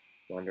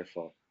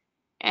 Wonderful.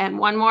 And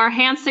 1 more,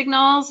 hand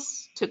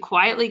signals to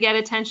quietly get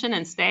attention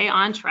and stay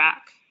on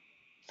track.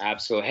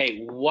 Absolutely.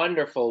 Hey,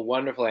 wonderful,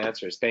 wonderful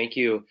answers. Thank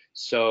you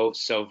so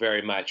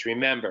very much.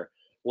 Remember,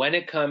 when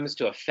it comes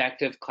to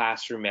effective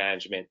classroom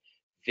management,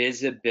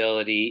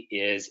 visibility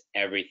is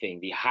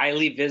everything. The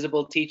highly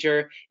visible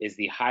teacher is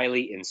the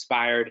highly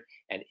inspired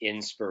and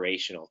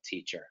inspirational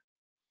teacher.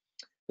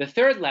 The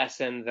third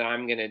lesson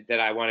that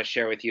I want to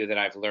share with you that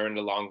I've learned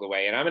along the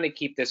way, and I'm going to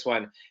keep this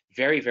one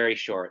very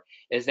short,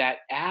 is that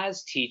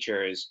as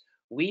teachers,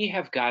 we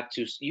have got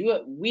to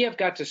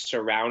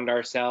surround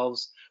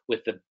ourselves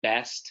with the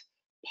best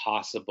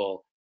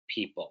possible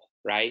people,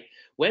 right?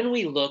 When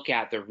we look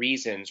at the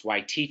reasons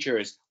why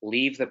teachers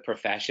leave the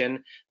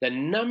profession, the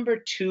number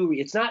 2,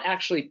 it's not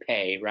actually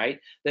pay, right?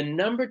 The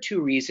number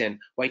 2 reason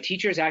why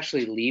teachers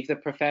actually leave the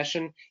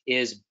profession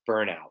is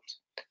burnout.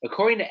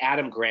 According to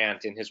Adam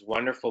Grant in his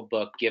wonderful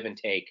book, Give and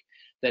Take,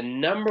 the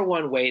number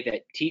one way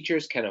that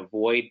teachers can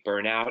avoid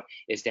burnout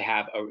is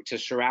to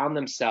surround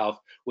themselves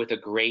with a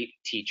great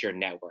teacher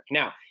network.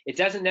 Now, it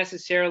doesn't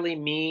necessarily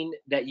mean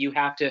that you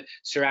have to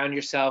surround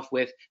yourself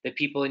with the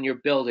people in your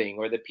building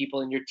or the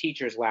people in your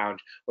teacher's lounge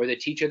or the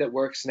teacher that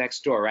works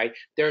next door, right?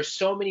 There are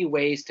so many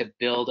ways to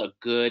build a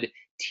good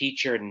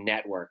teacher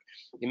network.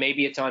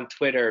 Maybe it's on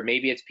Twitter,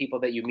 maybe it's people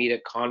that you meet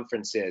at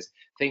conferences,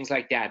 things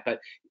like that. But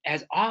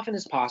as often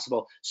as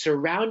possible,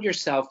 surround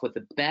yourself with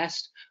the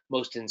best,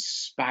 most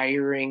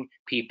inspiring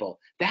people.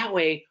 That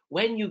way,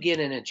 when you get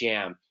in a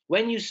jam,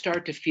 when you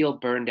start to feel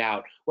burned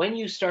out, when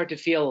you start to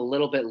feel a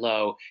little bit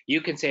low,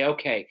 you can say,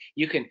 okay,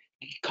 you can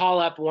call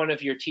up one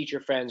of your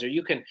teacher friends, or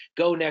you can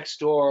go next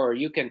door, or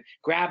you can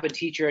grab a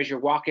teacher as you're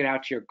walking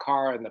out to your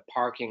car in the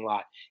parking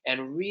lot,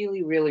 and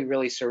really, really,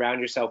 really surround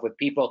yourself with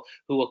people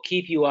who will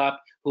keep you up,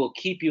 who will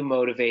keep you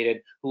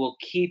motivated, who will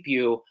keep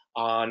you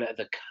on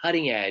the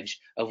cutting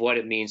edge of what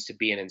it means to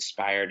be an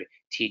inspired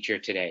teacher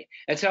today.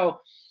 And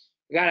so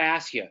I got to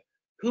ask you,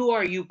 who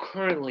are you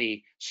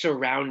currently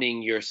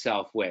surrounding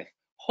yourself with?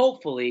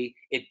 Hopefully,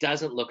 it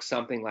doesn't look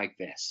something like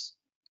this.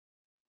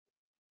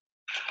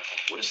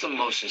 What is the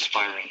most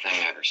inspiring thing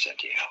I ever said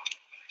to you?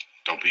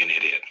 Don't be an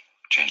idiot.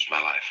 Changed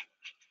my life.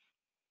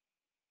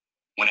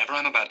 Whenever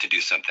I'm about to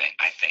do something,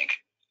 I think,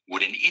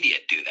 would an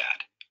idiot do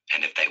that?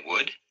 And if they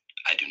would,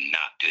 I do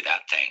not do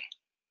that thing.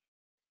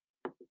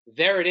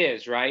 There it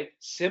is, right?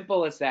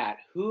 Simple as that.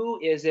 Who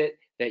is it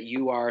that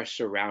you are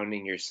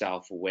surrounding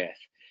yourself with?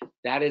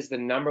 That is the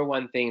number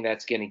one thing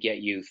that's going to get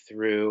you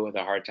through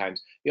the hard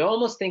times. You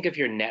almost think of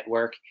your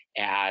network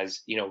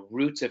as,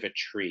 roots of a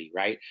tree,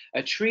 right?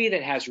 A tree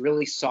that has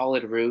really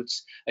solid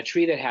roots, a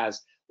tree that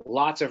has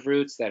lots of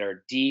roots that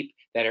are deep,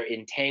 that are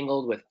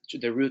entangled with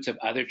the roots of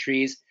other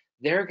trees.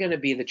 They're going to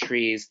be the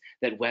trees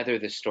that weather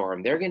the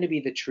storm. They're going to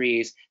be the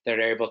trees that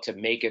are able to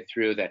make it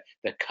through the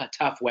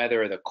tough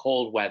weather or the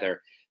cold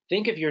weather.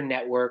 Think of your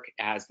network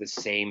as the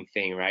same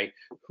thing, right?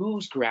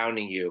 Who's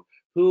grounding you?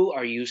 Who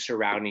are you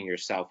surrounding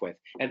yourself with?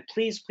 And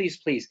please, please,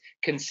 please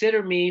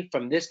consider me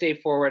from this day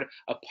forward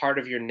a part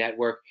of your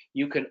network.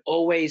 You can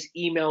always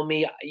email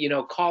me,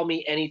 call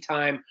me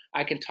anytime.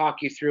 I can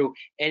talk you through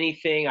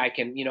anything. I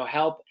can,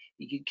 help.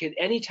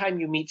 Anytime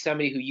you meet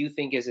somebody who you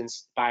think is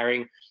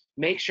inspiring,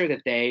 make sure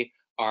that they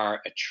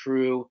are a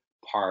true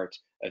part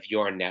of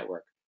your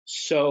network.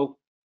 So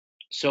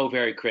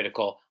very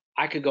critical.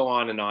 I could go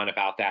on and on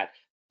about that,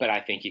 but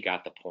I think you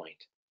got the point.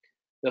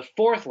 The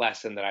fourth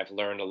lesson that I've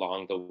learned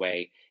along the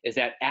way is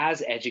that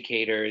as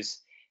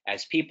educators,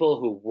 as people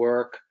who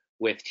work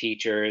with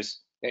teachers,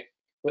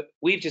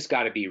 we've just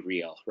got to be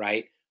real,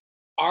 right?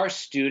 Our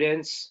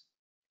students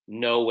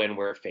know when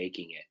we're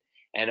faking it,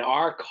 and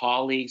our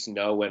colleagues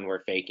know when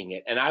we're faking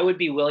it. And I would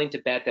be willing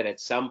to bet that at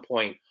some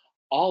point,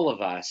 all of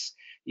us,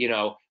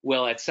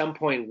 will at some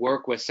point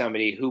work with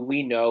somebody who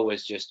we know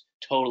is just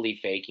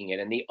totally faking it.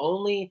 And the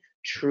only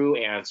true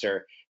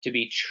answer to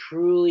be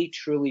truly,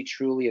 truly,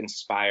 truly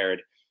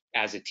inspired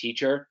as a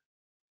teacher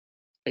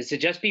is to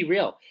just be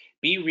real.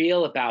 Be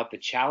real about the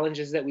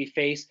challenges that we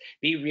face.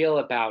 Be real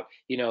about,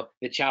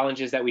 the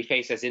challenges that we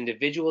face as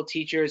individual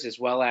teachers, as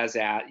well as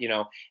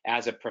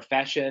as a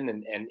profession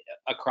and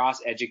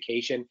across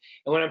education.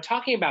 And when I'm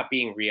talking about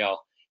being real,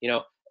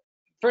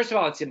 first of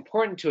all, it's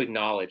important to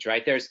acknowledge,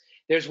 right?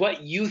 There's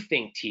what you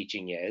think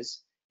teaching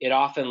is. It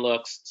often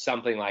looks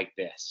something like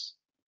this,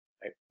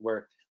 right?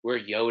 We're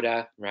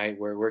Yoda, right?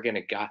 We're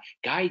gonna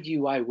guide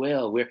you. I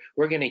will.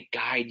 We're gonna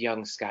guide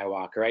young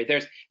Skywalker, right?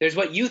 There's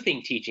what you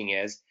think teaching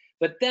is,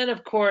 but then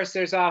of course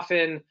there's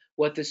often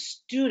what the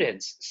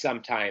students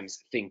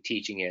sometimes think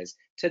teaching is.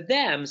 To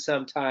them,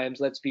 sometimes,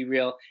 let's be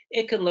real,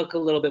 it can look a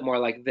little bit more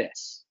like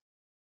this.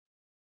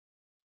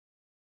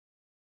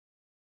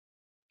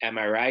 Am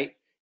I right?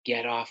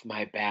 Get off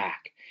my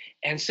back.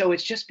 And so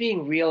it's just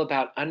being real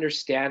about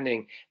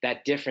understanding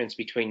that difference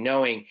between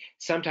knowing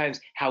sometimes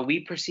how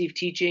we perceive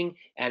teaching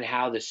and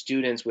how the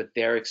students with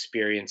their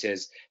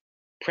experiences,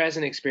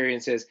 present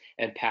experiences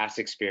and past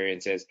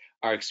experiences,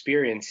 are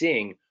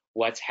experiencing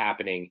what's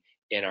happening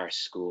in our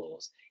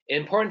schools.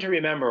 Important to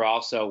remember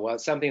also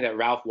something that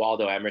Ralph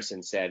Waldo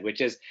Emerson said,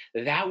 which is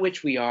that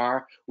which we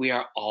are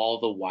all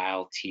the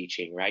while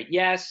teaching, right?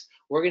 Yes,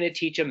 we're going to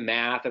teach them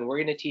math, and we're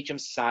going to teach them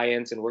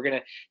science, and we're going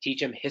to teach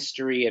them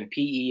history and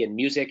PE and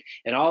music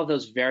and all of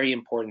those very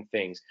important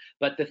things.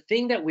 But the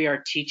thing that we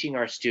are teaching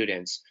our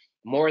students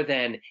more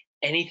than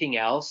anything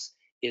else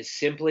is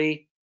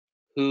simply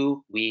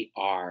who we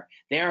are.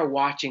 They are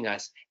watching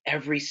us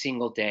every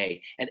single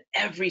day, and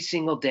every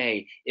single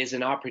day is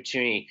an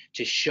opportunity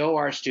to show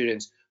our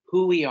students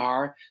who we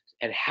are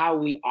and how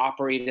we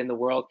operate in the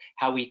world,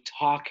 how we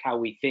talk, how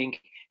we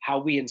think, how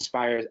we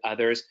inspire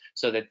others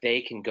so that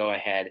they can go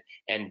ahead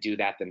and do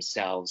that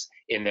themselves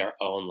in their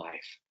own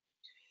life.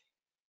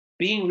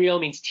 Being real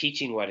means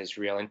teaching what is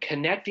real and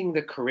connecting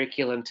the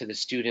curriculum to the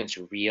students'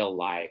 real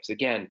lives.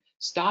 Again,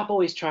 stop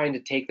always trying to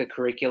take the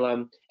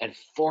curriculum and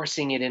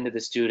forcing it into the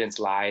students'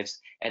 lives,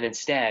 and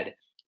instead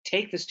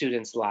take the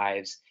students'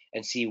 lives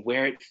and see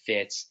where it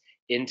fits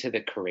into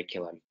the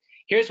curriculum.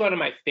 Here's one of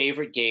my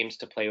favorite games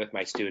to play with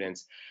my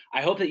students.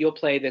 I hope that you'll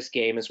play this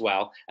game as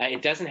well.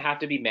 It doesn't have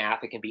to be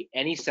math. It can be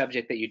any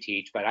subject that you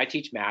teach, but I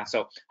teach math,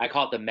 so I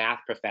call it the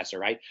math professor,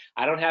 right?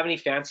 I don't have any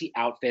fancy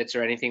outfits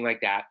or anything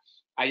like that.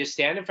 I just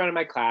stand in front of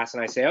my class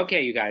and I say,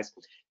 okay, you guys,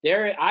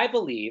 I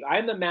believe,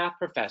 I'm the math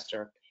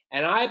professor,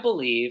 and I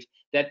believe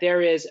that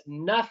there is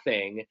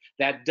nothing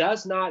that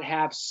does not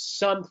have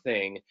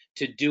something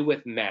to do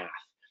with math.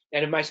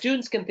 And if my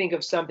students can think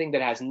of something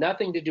that has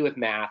nothing to do with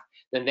math,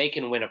 then they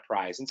can win a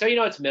prize. And so,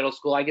 it's middle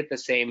school. I get the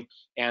same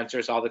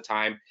answers all the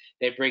time.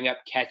 They bring up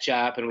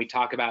ketchup, and we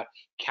talk about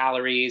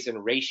calories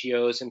and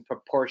ratios and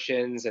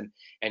proportions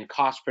and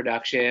cost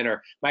production.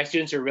 Or my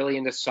students are really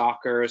into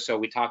soccer, so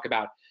we talk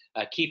about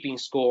keeping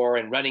score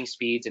and running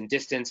speeds and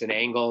distance and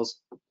angles.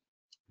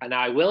 And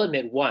I will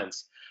admit,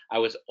 once I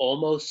was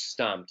almost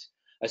stumped.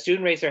 A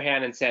student raised their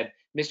hand and said,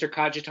 "Mr.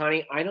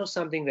 Kajitani, I know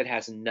something that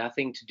has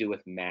nothing to do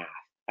with math."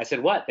 I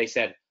said, "What?" They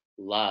said,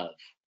 "Love."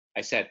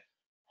 I said,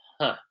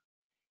 "Huh."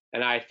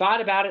 And I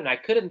thought about it and I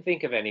couldn't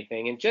think of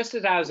anything. And just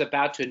as I was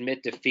about to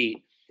admit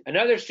defeat,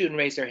 another student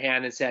raised their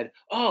hand and said,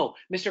 "Oh,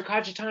 Mr.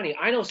 Kajitani,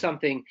 I know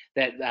something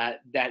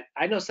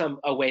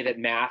a way that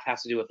math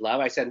has to do with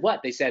love." I said,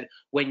 "What?" They said,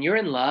 "When you're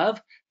in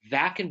love,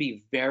 that can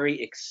be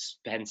very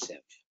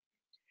expensive."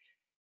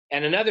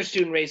 And another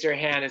student raised their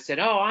hand and said,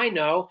 "Oh, I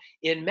know.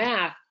 In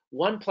math,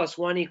 1 +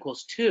 1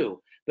 =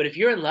 2. But if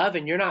you're in love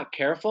and you're not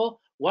careful,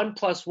 1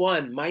 +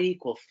 1 might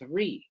equal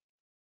 3.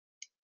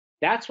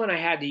 That's when I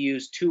had to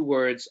use two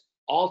words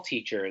all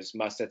teachers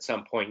must at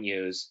some point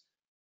use: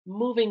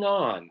 moving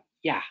on.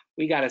 Yeah,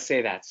 we got to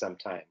say that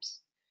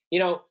sometimes.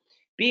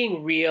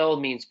 Being real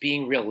means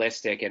being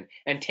realistic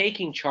and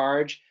taking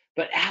charge,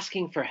 but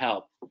asking for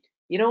help.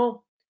 You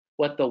know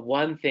what? The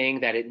one thing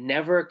that it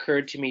never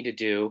occurred to me to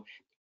do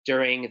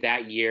during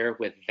that year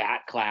with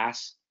that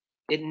class,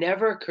 it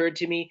never occurred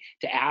to me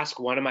to ask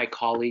one of my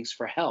colleagues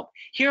for help.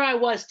 Here I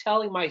was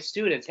telling my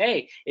students,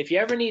 "Hey, if you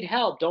ever need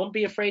help, don't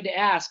be afraid to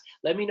ask.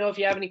 Let me know if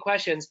you have any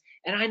questions."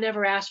 And I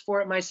never asked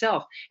for it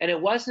myself. And it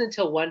wasn't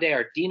until one day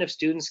our dean of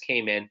students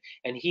came in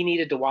and he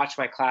needed to watch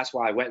my class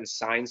while I went and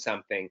signed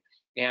something.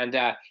 And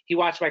he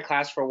watched my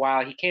class for a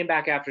while. He came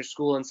back after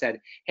school and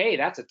said, "Hey,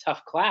 that's a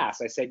tough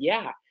class." I said,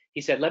 "Yeah." He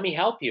said, "Let me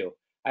help you."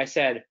 I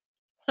said,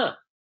 "Huh.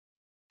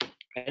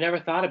 I never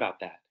thought about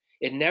that."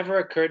 It never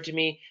occurred to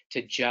me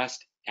to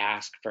just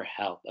ask for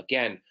help.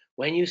 Again,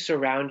 when you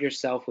surround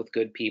yourself with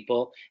good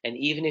people, and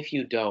even if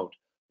you don't,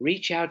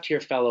 reach out to your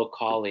fellow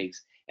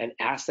colleagues and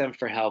ask them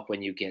for help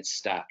when you get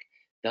stuck.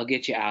 They'll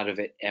get you out of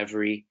it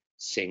every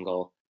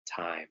single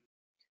time.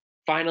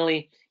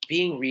 Finally,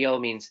 being real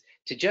means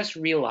to just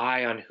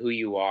rely on who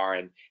you are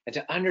and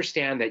to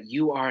understand that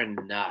you are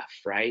enough,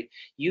 right?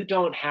 You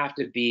don't have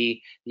to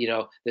be,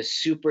 the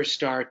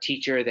superstar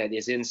teacher that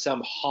is in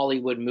some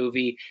Hollywood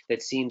movie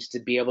that seems to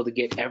be able to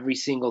get every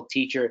single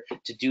teacher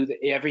to do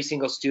every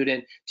single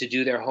student to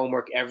do their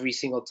homework every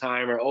single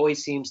time, or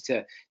always seems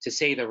to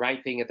say the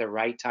right thing at the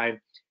right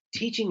time.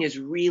 Teaching is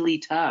really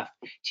tough.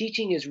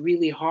 Teaching is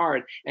really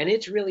hard, and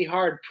it's really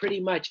hard pretty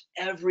much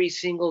every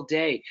single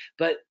day.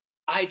 But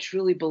I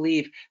truly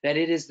believe that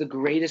it is the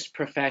greatest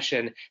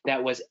profession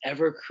that was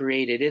ever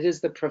created. It is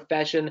the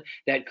profession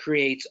that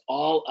creates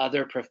all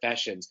other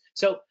professions.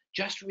 So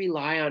just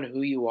rely on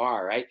who you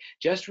are, right?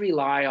 Just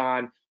rely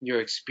on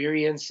your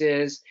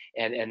experiences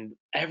and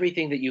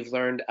everything that you've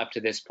learned up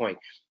to this point.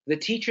 The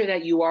teacher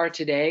that you are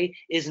today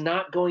is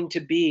not going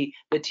to be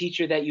the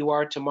teacher that you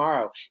are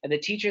tomorrow. And the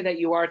teacher that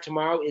you are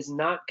tomorrow is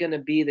not going to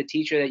be the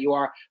teacher that you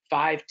are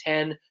 5,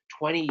 10,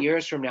 20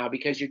 years from now,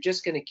 because you're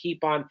just going to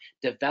keep on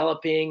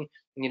developing,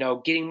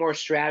 getting more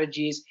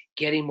strategies,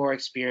 getting more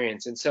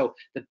experience. And so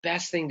the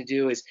best thing to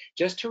do is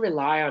just to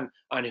rely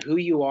on who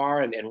you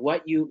are and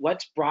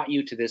what's brought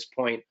you to this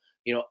point,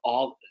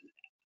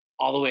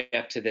 all the way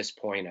up to this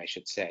point, I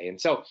should say.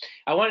 And so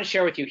I want to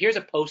share with you, here's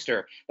a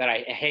poster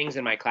that hangs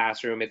in my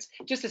classroom. It's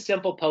just a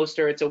simple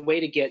poster. It's a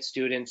way to get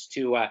students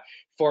to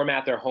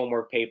format their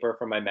homework paper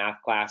for my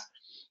math class.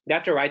 They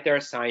have to write their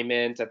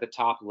assignment at the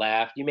top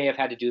left. You may have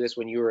had to do this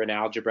when you were in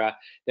algebra.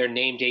 Their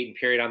name, date, and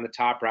period on the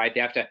top right.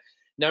 They have to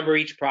number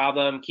each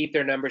problem, keep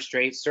their number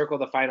straight, circle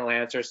the final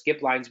answer,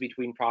 skip lines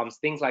between problems,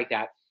 things like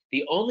that.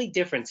 The only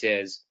difference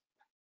is,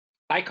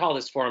 I call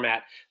this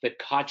format the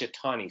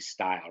Kajitani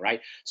style,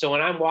 right? So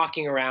when I'm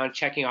walking around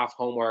checking off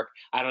homework,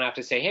 I don't have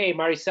to say, "Hey,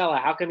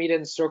 Maricela, how come you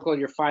didn't circle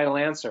your final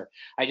answer?"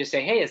 I just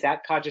say, "Hey, is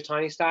that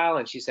Kajitani style?"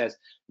 And she says,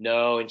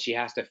 "No," and she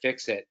has to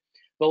fix it.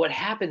 But what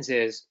happens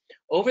is,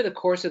 over the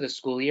course of the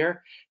school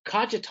year,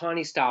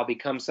 Kajitani style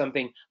becomes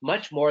something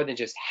much more than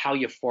just how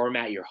you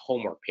format your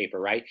homework paper,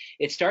 right?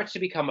 It starts to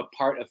become a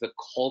part of the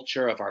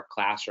culture of our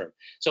classroom.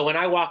 So when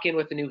I walk in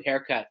with a new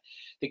haircut,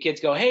 the kids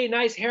go, "Hey,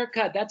 nice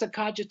haircut. That's a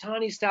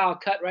Kajitani style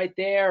cut right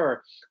there."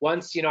 Or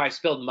once, I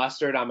spilled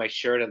mustard on my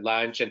shirt at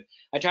lunch and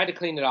I tried to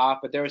clean it off,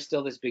 but there was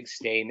still this big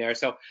stain there.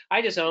 So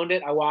I just owned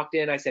it. I walked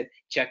in, I said,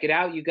 "Check it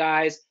out, you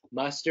guys.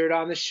 Mustard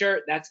on the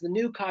shirt. That's the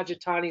new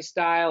Kajitani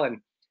style."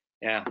 And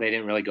yeah, they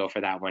didn't really go for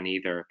that one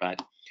either.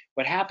 But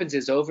what happens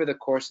is, over the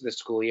course of the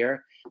school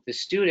year, the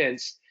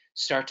students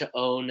start to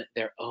own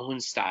their own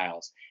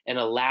styles. And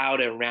a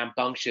loud and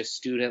rambunctious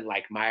student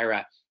like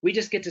Myra, we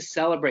just get to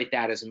celebrate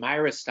that as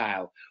Myra's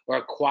style. Or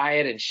a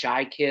quiet and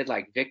shy kid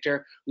like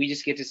Victor, we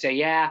just get to say,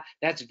 yeah,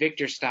 that's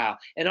Victor's style.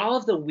 And all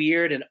of the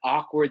weird and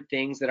awkward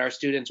things that our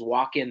students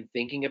walk in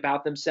thinking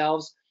about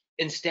themselves,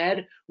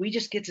 instead, we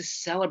just get to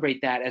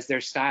celebrate that as their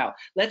style.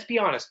 Let's be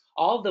honest,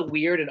 all the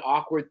weird and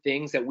awkward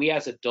things that we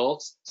as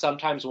adults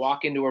sometimes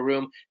walk into a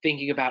room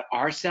thinking about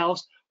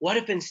ourselves, what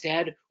if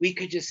instead we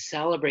could just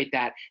celebrate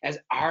that as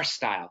our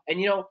style?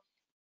 And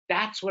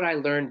that's what I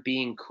learned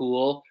being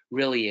cool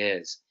really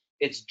is.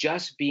 It's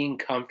just being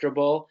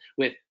comfortable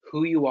with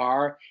who you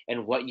are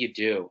and what you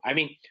do. I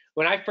mean,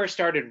 when I first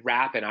started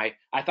rapping, I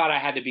thought I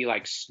had to be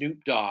like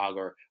Snoop Dogg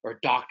or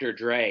Dr.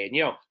 Dre.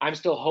 And I'm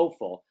still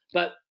hopeful,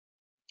 but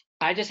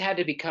I just had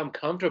to become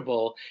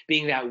comfortable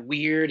being that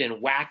weird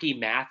and wacky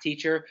math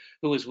teacher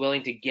who was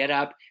willing to get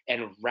up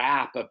and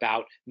rap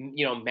about,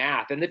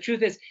 math. And the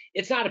truth is,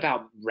 it's not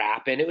about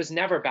rapping. It was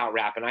never about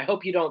rapping. I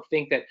hope you don't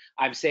think that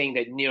I'm saying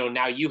that,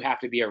 now you have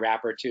to be a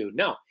rapper too.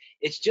 No,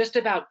 it's just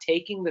about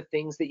taking the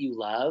things that you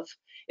love.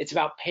 It's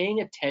about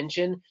paying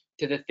attention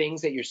to the things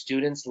that your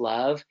students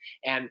love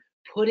and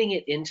putting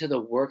it into the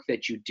work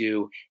that you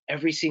do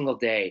every single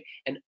day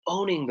and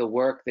owning the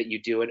work that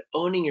you do and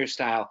owning your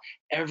style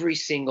every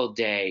single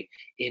day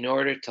in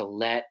order to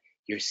let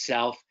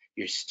yourself,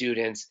 your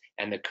students,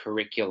 and the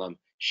curriculum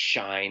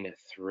shine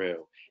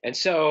through. And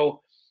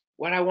so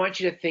what I want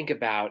you to think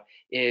about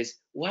is,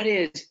 what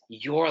is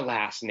your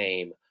last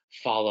name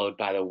followed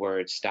by the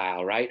word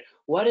style, right?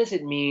 What does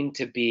it mean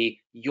to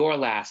be your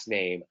last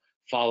name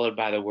followed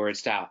by the word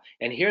style?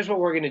 And here's what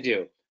we're going to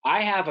do.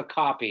 I have a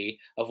copy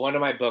of one of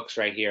my books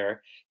right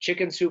here,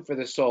 Chicken Soup for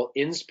the Soul,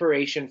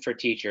 Inspiration for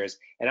Teachers,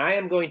 and I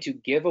am going to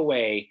give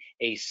away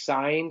a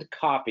signed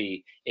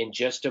copy in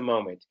just a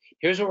moment.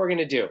 Here's what we're going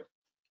to do.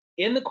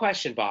 In the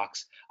question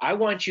box, I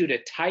want you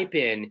to type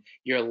in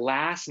your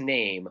last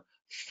name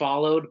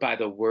followed by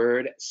the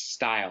word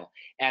style.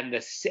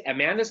 And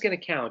Amanda's going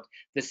to count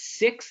the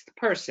sixth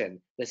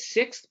person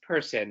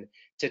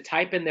to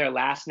type in their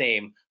last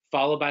name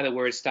followed by the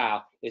word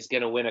style is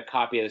going to win a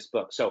copy of this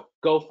book. So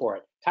go for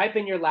it. Type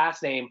in your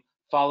last name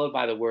followed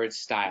by the word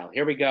style.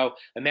 Here we go.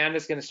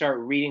 Amanda's going to start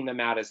reading them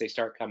out as they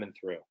start coming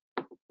through.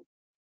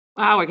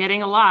 Wow, we're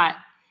getting a lot.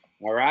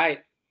 All right.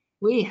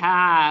 We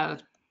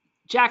have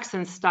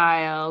Jackson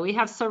style, we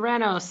have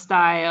Sereno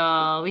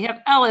style, we have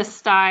Ellis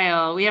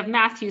style, we have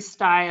Matthew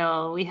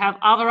style, we have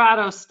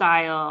Alvarado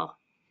style,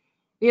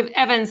 we have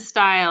Evans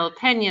style,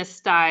 Pena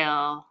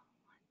style,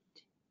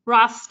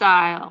 Ross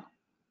style.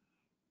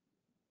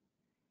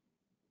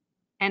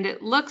 And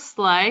it looks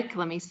like,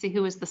 let me see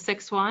who is the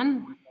sixth one.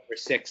 Number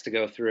 6 to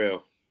go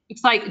through.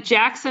 It's like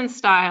Jackson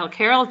style,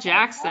 Carol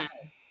Jackson.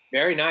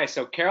 Very nice.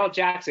 So Carol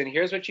Jackson,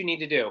 here's what you need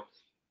to do.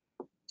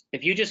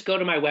 If you just go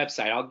to my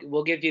website,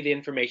 we'll give you the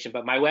information,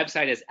 but my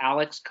website is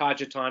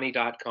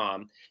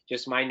alexkajitani.com,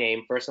 just my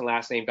name, first and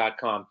last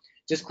name.com.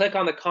 Just click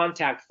on the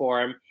contact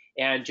form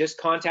and just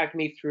contact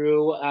me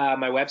through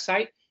my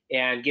website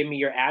and give me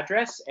your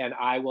address, and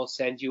I will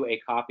send you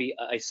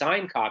a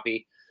signed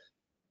copy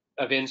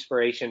of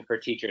Inspiration for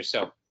Teachers.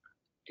 So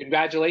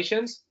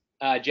congratulations,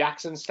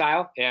 Jackson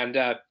style, and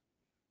to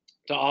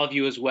all of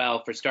you as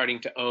well for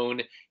starting to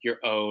own your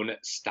own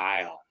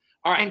style.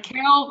 All right. And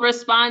Carol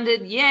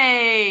responded,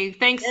 yay,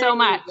 thanks so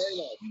much.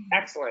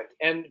 Excellent.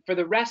 And for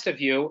the rest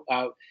of you,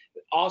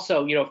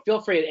 also,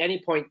 feel free at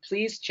any point,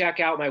 please check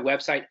out my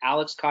website,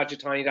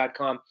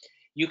 alexkajitani.com.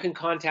 You can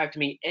contact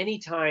me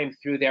anytime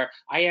through there.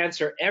 I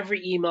answer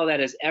every email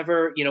that is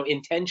ever,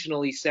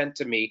 intentionally sent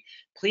to me.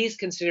 Please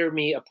consider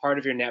me a part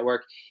of your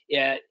network.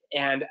 And,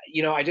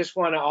 I just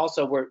want to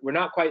also, we're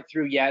not quite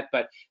through yet,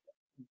 but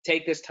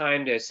take this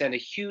time to send a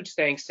huge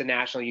thanks to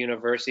National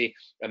University,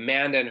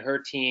 Amanda and her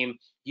team.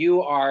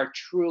 You are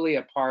truly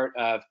a part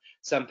of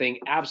something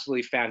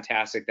absolutely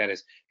fantastic that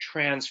is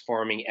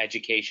transforming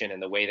education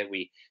and the way that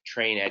we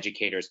train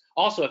educators.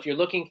 Also, if you're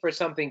looking for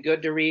something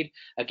good to read,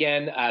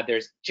 again,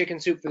 there's Chicken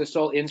Soup for the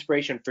Soul,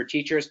 Inspiration for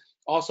Teachers.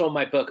 Also,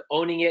 my book,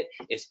 Owning It,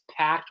 is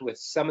packed with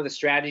some of the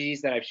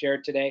strategies that I've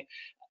shared today,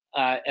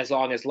 as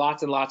long as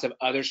lots and lots of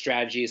other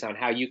strategies on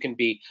how you can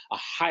be a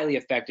highly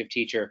effective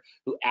teacher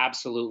who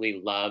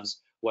absolutely loves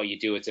what you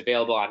do. It's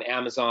available on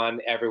Amazon,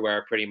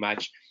 everywhere pretty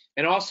much.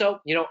 And also,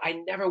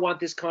 I never want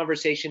this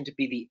conversation to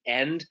be the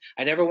end.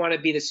 I never want to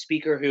be the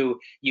speaker who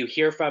you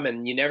hear from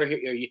and you never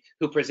hear,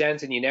 who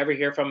presents and you never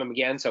hear from them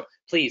again. So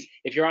please,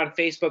 if you're on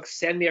Facebook,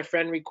 send me a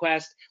friend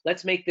request.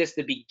 Let's make this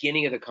the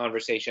beginning of the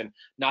conversation,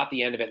 not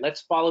the end of it.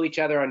 Let's follow each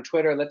other on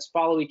Twitter. Let's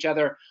follow each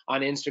other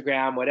on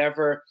Instagram,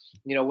 whatever,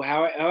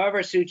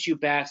 however suits you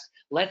best.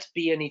 Let's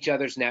be in each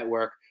other's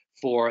network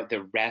for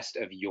the rest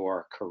of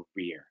your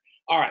career.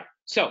 All right.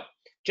 So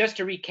just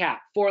to recap,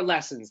 4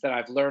 lessons that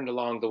I've learned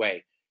along the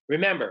way.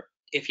 Remember,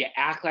 if you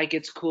act like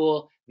it's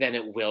cool, then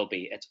it will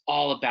be. It's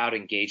all about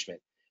engagement.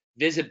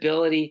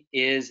 Visibility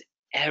is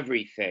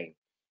everything.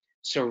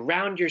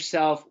 Surround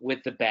yourself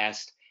with the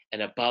best,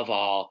 and above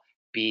all,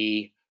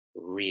 be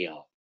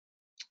real.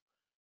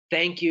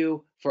 Thank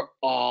you for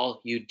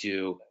all you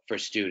do for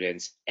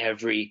students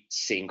every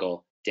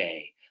single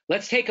day.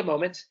 Let's take a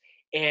moment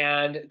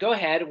and go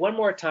ahead one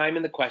more time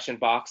in the question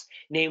box.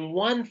 Name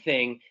one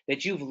thing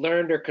that you've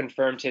learned or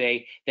confirmed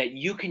today that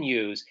you can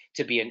use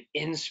to be an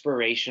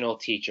inspirational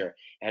teacher.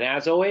 And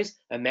as always,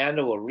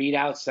 Amanda will read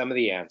out some of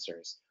the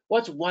answers.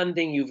 What's one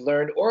thing you've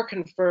learned or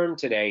confirmed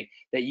today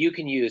that you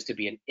can use to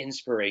be an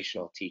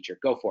inspirational teacher?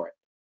 Go for it.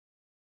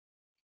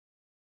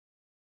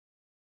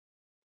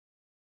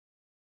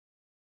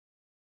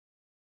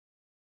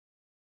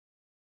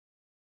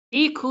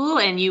 Be cool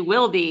and you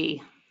will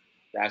be.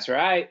 That's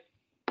right.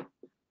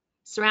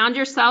 Surround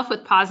yourself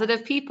with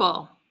positive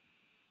people.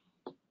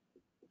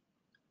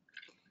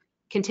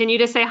 Continue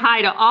to say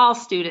hi to all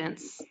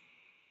students,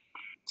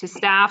 to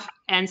staff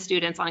and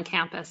students on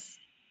campus.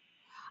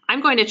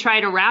 I'm going to try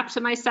to rap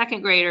to my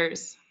second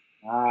graders.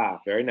 Ah,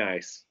 very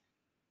nice.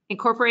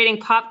 Incorporating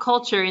pop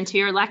culture into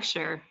your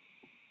lecture.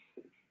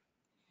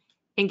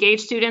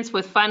 Engage students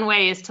with fun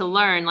ways to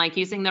learn, like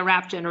using the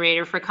rap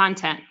generator for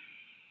content.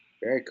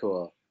 Very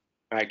cool.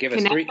 All right, give us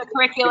Connect three. the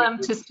curriculum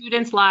to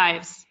students'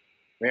 lives.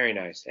 Very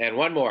nice. And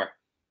one more.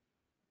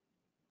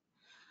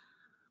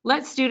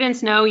 Let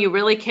students know you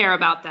really care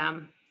about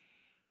them.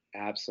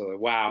 Absolutely.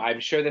 Wow. I'm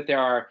sure that there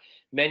are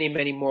many,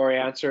 many more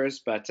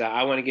answers, but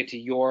I want to get to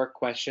your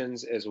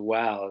questions as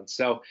well. And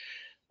so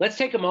let's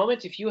take a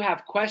moment. If you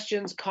have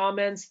questions,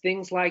 comments,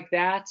 things like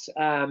that,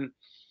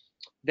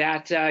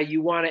 that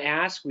you want to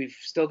ask, we've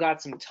still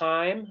got some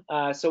time.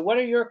 So what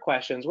are your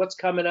questions? What's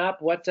coming up?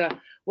 What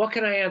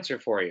can I answer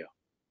for you?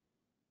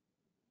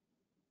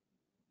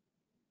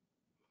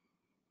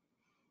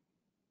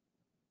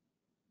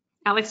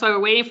 Alex, while we're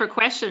waiting for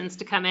questions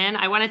to come in,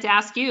 I wanted to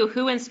ask you,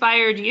 who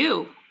inspired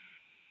you?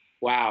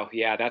 Wow.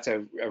 Yeah, that's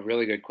a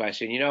really good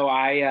question. You know,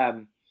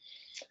 I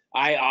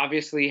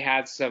obviously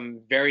had some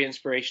very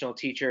inspirational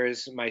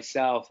teachers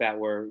myself that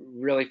were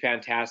really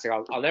fantastic.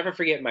 I'll never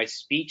forget my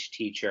speech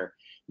teacher,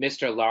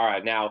 Mr.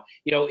 Lara. Now,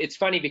 you know, it's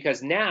funny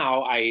because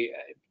now I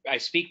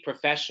speak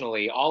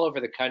professionally all over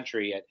the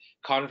country at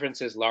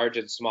conferences large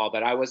and small,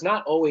 but I was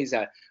not always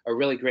a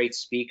really great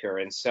speaker.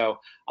 And so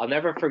I'll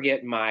never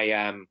forget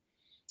my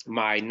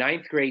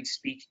ninth grade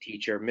speech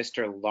teacher,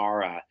 Mr.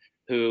 Lara,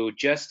 who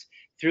just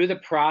through the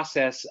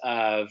process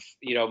of,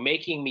 you know,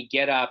 making me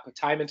get up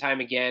time and time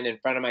again in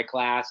front of my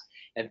class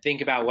and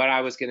think about what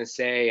I was going to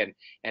say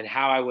and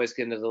how I was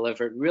going to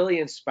deliver it, really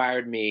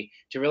inspired me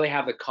to really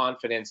have the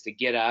confidence to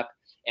get up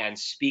and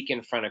speak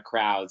in front of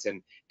crowds.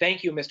 And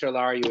thank you, Mr.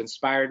 Lara. You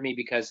inspired me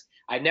because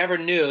I never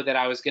knew that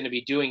I was going to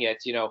be doing it,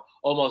 you know,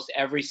 almost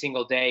every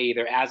single day,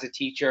 either as a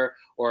teacher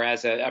or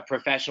as a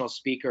professional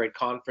speaker at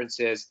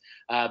conferences.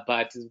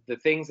 But the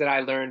things that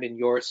I learned in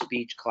your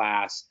speech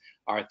class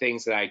are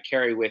things that I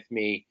carry with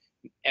me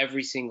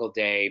every single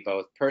day,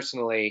 both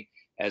personally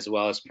as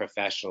well as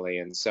professionally.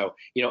 And so,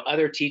 you know,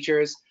 other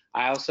teachers,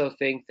 I also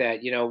think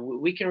that, you know,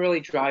 we can really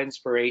draw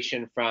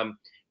inspiration from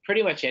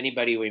pretty much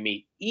anybody we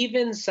meet,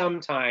 even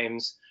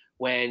sometimes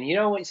when, you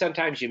know,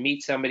 sometimes you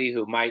meet somebody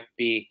who might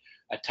be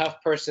a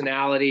tough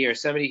personality or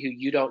somebody who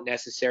you don't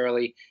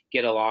necessarily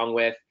get along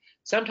with.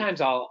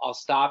 Sometimes I'll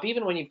stop,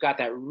 even when you've got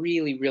that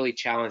really, really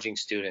challenging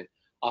student,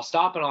 I'll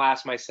stop and I'll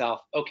ask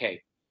myself,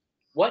 okay,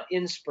 what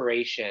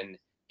inspiration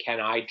can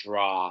I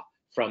draw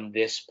from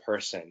this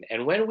person?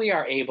 And when we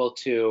are able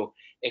to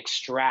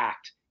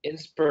extract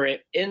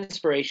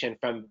inspiration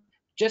from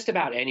just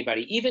about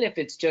anybody, even if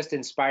it's just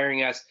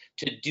inspiring us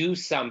to do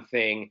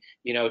something,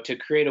 you know, to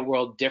create a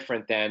world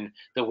different than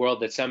the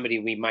world that somebody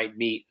we might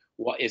meet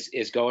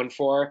is going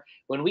for,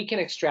 when we can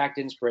extract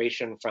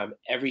inspiration from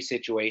every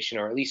situation,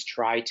 or at least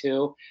try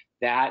to,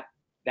 that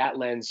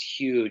lends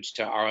huge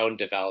to our own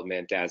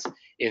development as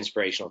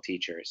inspirational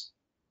teachers.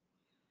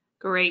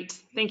 Great.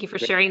 Thank you for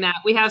sharing that.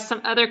 We have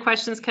some other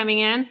questions coming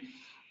in.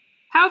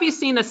 How have you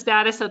seen the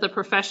status of the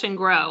profession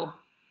grow?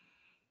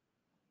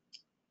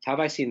 How have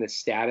I seen the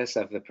status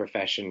of the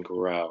profession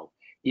grow?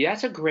 Yeah,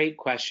 that's a great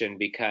question,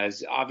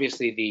 because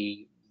obviously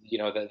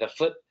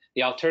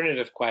the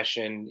alternative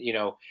question, you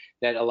know,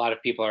 that a lot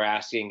of people are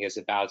asking is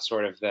about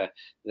sort of the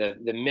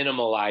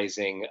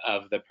minimalizing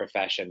of the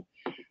profession.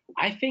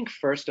 I think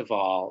first of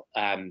all,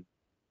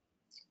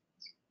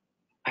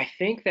 I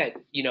think that,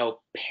 you know,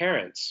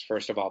 parents,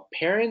 first of all,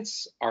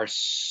 parents are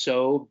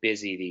so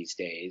busy these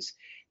days.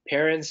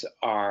 Parents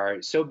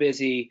are so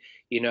busy,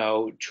 you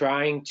know,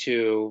 trying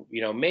to,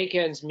 you know, make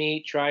ends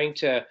meet, trying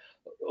to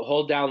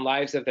hold down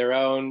lives of their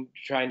own,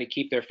 trying to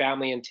keep their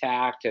family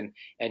intact and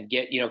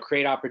get, you know,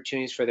 create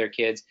opportunities for their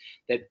kids,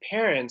 that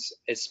parents,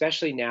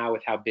 especially now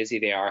with how busy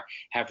they are,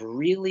 have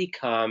really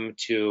come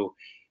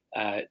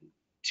uh,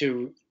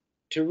 to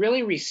to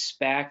really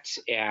respect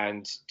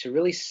and to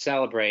really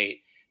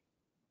celebrate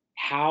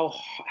how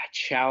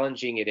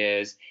challenging it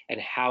is and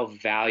how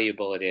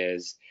valuable it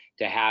is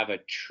to have a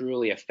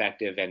truly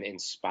effective and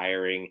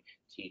inspiring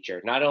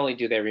teacher. Not only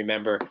do they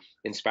remember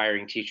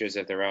inspiring teachers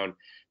of their own,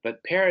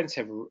 but parents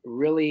have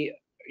really,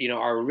 you know,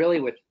 are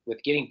really with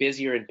getting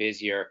busier and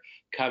busier,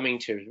 coming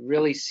to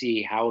really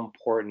see how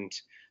important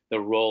the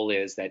role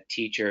is that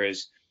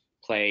teachers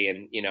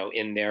play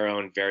in their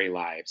own very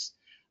lives.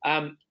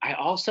 I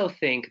also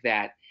think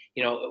that,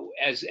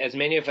 as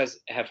many of us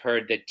have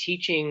heard, the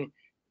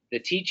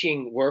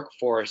teaching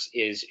workforce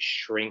is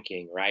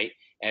shrinking, right?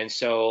 And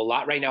so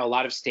right now, a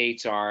lot of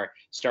states are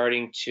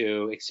starting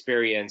to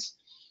experience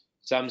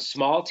some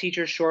small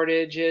teacher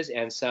shortages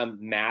and some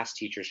mass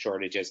teacher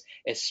shortages,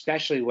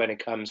 especially when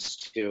it comes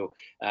to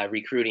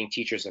recruiting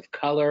teachers of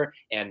color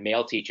and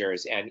male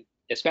teachers, and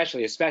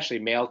especially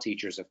male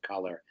teachers of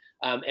color.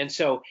 And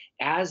so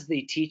as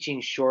the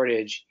teaching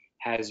shortage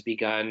has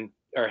begun,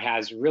 or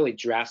has really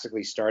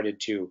drastically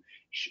started to,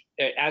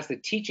 as the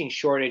teaching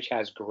shortage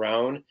has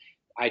grown,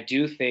 I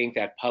do think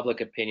that public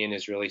opinion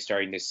is really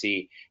starting to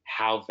see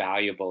how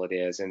valuable it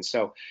is. And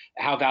so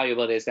how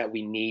valuable it is that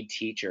we need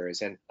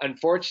teachers. And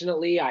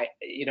unfortunately, I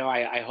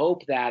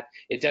hope that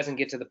it doesn't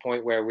get to the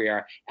point where we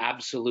are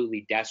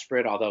absolutely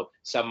desperate, although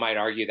some might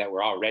argue that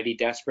we're already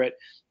desperate.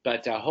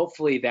 But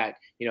hopefully that,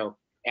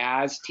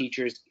 as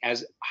teachers,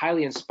 as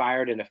highly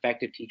inspired and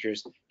effective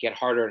teachers get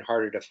harder and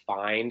harder to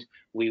find,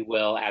 we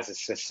will, as a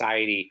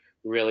society,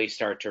 really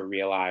start to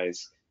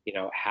realize,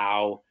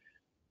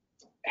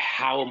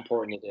 how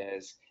important it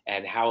is,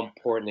 and how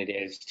important it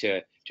is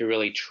to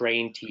really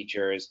train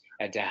teachers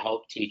and to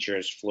help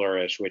teachers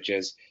flourish, which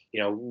is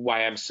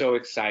why I'm so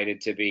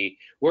excited to be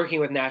working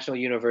with National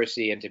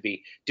University and to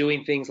be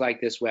doing things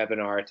like this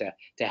webinar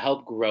to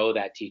help grow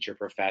that teacher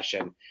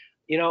profession.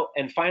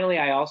 And finally,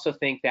 I also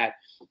think that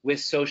with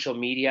social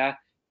media,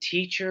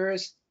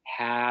 teachers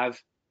have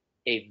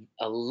a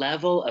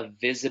level of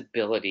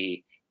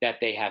visibility that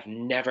they have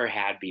never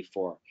had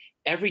before.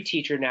 Every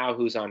teacher now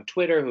who's on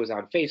Twitter, who's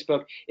on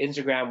Facebook,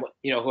 Instagram,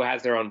 who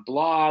has their own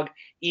blog,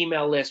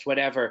 email list,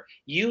 whatever,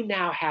 you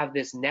now have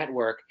this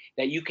network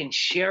that you can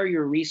share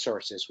your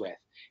resources with.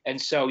 And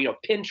so,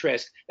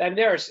 Pinterest, and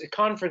there are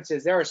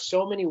conferences, there are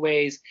so many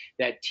ways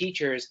that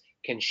teachers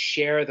can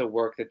share the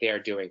work that they are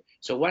doing.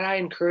 So what I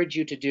encourage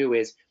you to do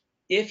is,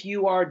 if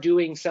you are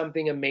doing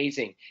something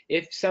amazing,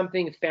 if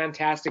something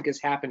fantastic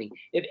is happening,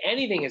 if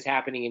anything is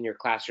happening in your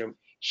classroom,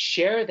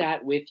 share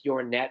that with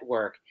your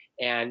network.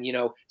 And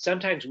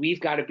sometimes we've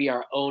got to be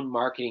our own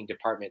marketing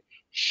department.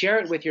 Share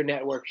it with your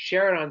network,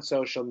 share it on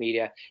social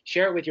media,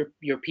 share it with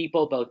your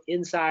people, both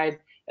inside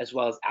as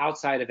well as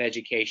outside of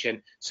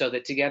education, so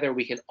that together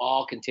we can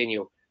all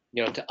continue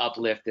to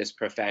uplift this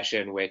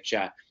profession, which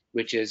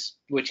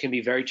can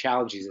be very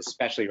challenging,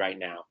 especially right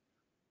now.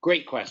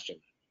 Great question.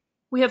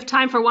 We have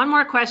time for one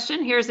more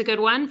question. Here's a good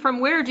one. From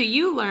where do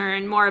you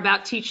learn more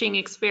about teaching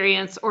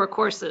experience or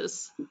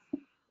courses?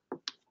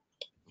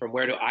 From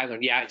where do I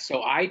learn? Yeah,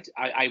 so I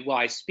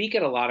speak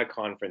at a lot of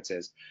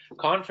conferences.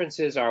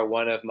 Conferences are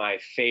one of my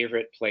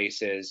favorite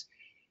places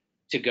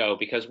to go,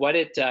 because what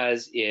it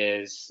does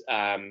is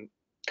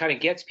kind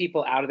of gets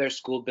people out of their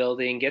school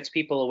building, gets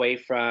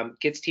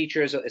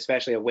teachers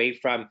especially away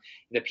from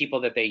the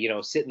people that they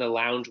sit in the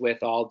lounge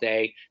with all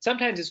day.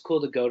 Sometimes it's cool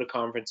to go to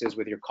conferences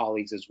with your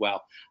colleagues as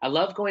well. I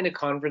love going to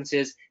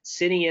conferences,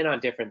 sitting in on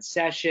different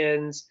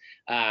sessions.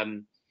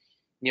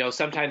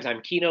 Sometimes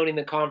I'm keynoting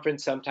the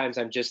conference, sometimes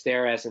I'm just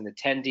there as an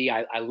attendee.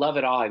 I love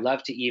it all. I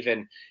love to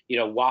even,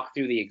 walk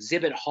through the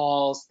exhibit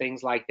halls,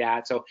 things like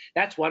that. So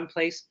that's one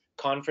place,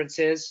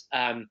 conferences.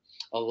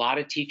 A lot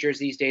of teachers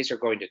these days are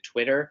going to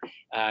Twitter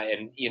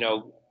and,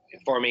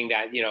 forming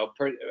that,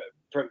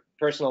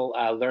 personal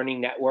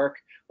learning network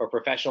or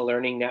professional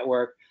learning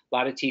network. A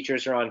lot of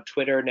teachers are on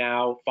Twitter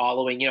now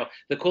following,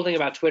 the cool thing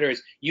about Twitter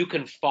is you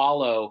can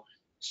follow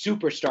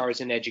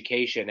superstars in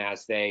education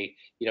as they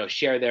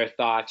share their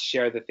thoughts,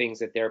 share the things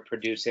that they're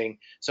producing.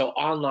 So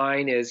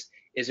online is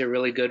a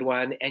really good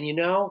one.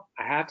 And I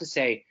have to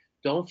say,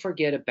 don't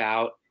forget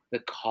about the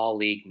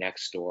colleague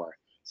next door.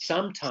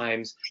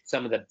 Sometimes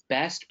some of the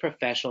best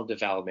professional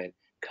development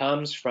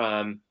comes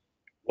from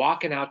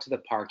walking out to the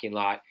parking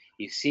lot.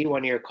 You see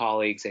one of your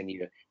colleagues and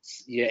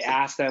you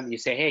ask them, you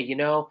say, hey,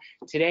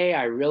 today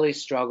I really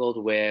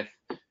struggled with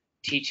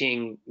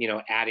teaching,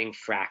 adding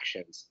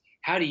fractions.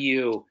 How do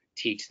you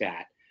teach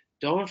that?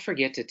 Don't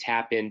forget to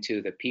tap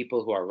into the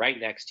people who are right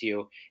next to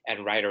you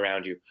and right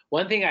around you.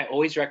 One thing I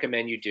always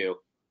recommend you do,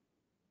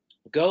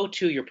 go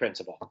to your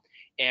principal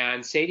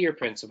and say to your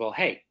principal,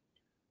 hey,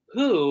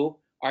 who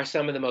are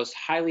some of the most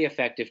highly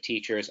effective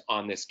teachers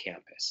on this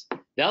campus?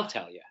 They'll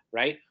tell you,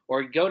 right?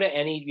 Or go to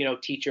any,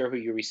 teacher who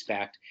you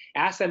respect,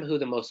 ask them who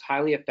the most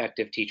highly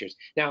effective teachers.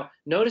 Now,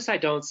 notice I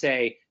don't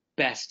say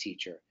best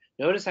teacher.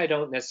 Notice I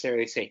don't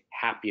necessarily say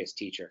happiest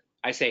teacher.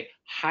 I say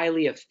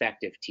highly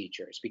effective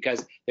teachers,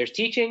 because there's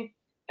teaching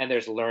and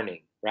there's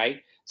learning,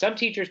 right? Some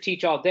teachers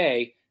teach all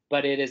day,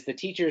 but it is the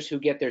teachers who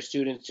get their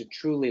students to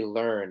truly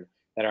learn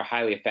that are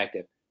highly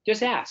effective.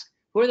 Just ask,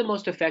 who are the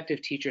most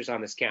effective teachers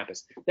on this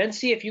campus? Then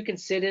see if you can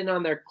sit in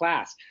on their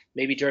class,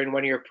 maybe during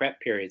one of your prep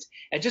periods,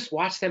 and just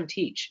watch them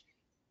teach.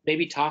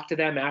 Maybe talk to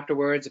them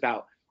afterwards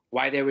about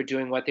why they were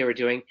doing what they were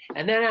doing,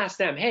 and then ask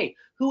them, hey,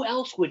 who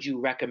else would you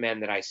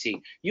recommend that I see?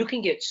 You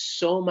can get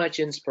so much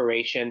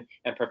inspiration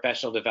and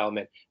professional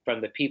development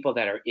from the people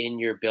that are in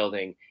your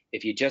building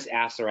if you just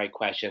ask the right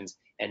questions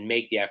and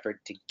make the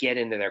effort to get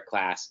into their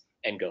class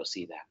and go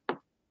see them.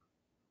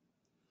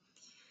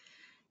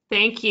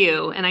 Thank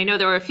you. And I know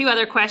there were a few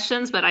other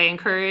questions, but I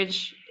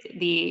encourage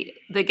the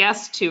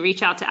guests to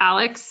reach out to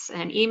Alex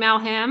and email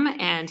him,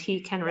 and he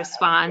can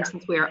respond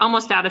since we are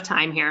almost out of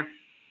time here.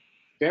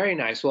 Very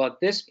nice. Well, at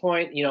this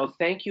point,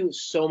 thank you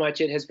so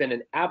much. It has been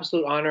an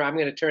absolute honor. I'm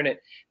going to turn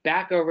it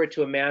back over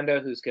to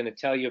Amanda, who's going to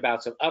tell you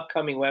about some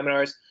upcoming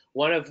webinars,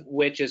 one of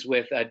which is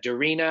with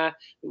Dorina,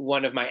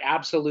 one of my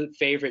absolute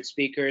favorite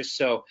speakers.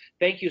 So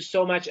thank you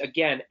so much.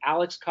 Again,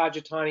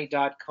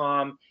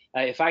 alexkajitani.com.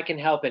 If I can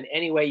help in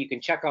any way, you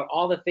can check out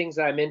all the things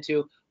that I'm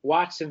into,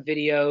 watch some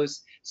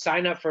videos,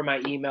 sign up for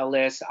my email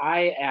list.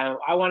 I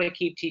want to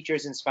keep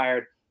teachers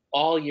inspired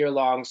all year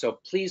long. So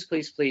please,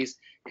 please, please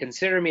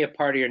consider me a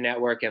part of your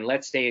network, and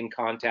let's stay in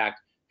contact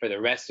for the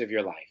rest of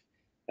your life.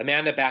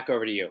 Amanda, back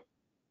over to you.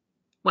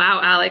 Wow,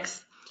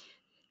 Alex.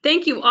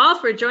 Thank you all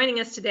for joining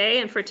us today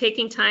and for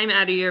taking time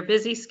out of your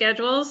busy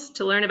schedules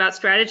to learn about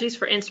strategies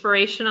for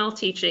inspirational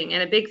teaching.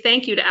 And a big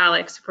thank you to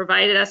Alex, who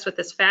provided us with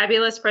this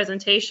fabulous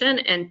presentation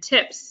and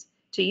tips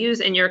to use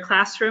in your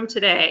classroom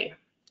today.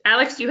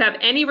 Alex, do you have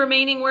any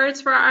remaining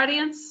words for our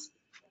audience?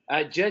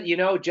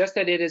 Just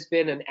that it has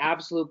been an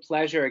absolute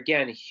pleasure.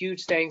 Again,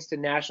 huge thanks to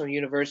National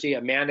University,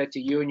 Amanda, to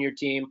you and your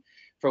team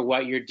for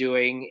what you're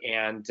doing.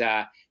 And,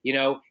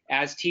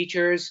 as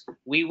teachers,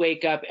 we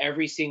wake up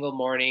every single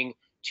morning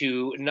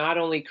to not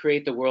only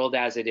create the world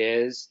as it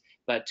is,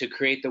 but to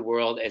create the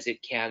world as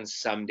it can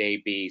someday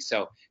be.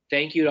 So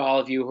thank you to all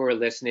of you who are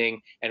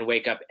listening and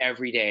wake up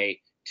every day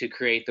to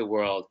create the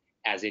world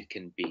as it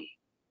can be.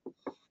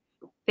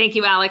 Thank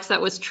you, Alex. That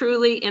was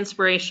truly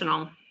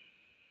inspirational.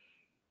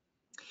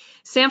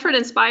 Sanford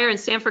Inspire and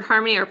Sanford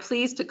Harmony are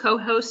pleased to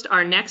co-host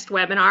our next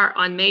webinar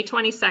on May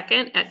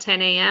 22nd at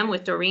 10 a.m.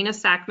 with Dorina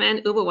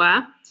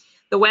Sackman-Ubawa.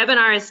 The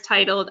webinar is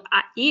titled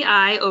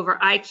EI over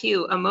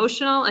IQ,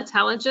 Emotional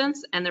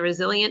Intelligence and the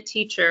Resilient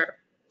Teacher.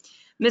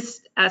 Ms.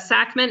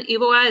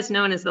 Sackman-Ubawa is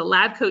known as the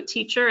lab coat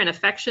teacher and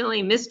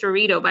affectionately Miss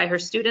Dorito by her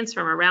students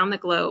from around the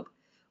globe.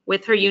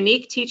 With her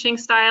unique teaching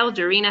style,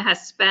 Dorina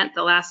has spent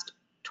the last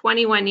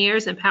 21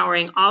 years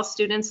empowering all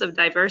students of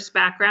diverse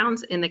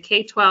backgrounds in the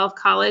K-12,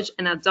 college,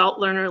 and adult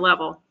learner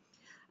level.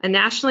 A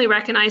nationally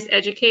recognized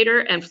educator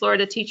and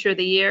Florida Teacher of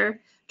the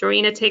Year,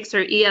 Dorina takes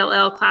her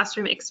ELL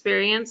classroom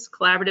experience,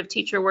 collaborative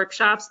teacher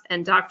workshops,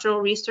 and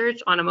doctoral research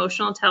on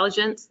emotional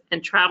intelligence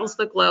and travels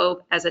the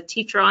globe as a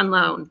teacher on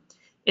loan,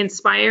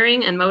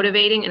 inspiring and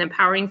motivating and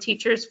empowering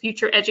teachers,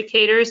 future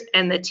educators,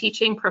 and the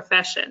teaching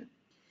profession.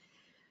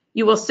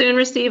 You will soon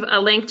receive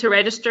a link to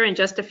register in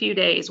just a few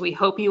days. We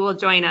hope you will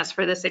join us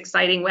for this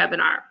exciting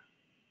webinar.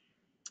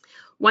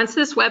 Once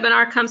this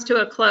webinar comes to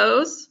a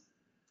close,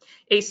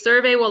 a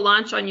survey will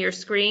launch on your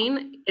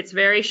screen. It's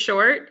very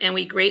short, and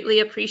we greatly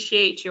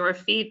appreciate your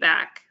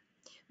feedback.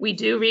 We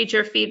do read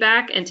your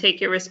feedback and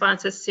take your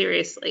responses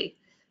seriously.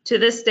 To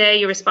this day,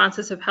 your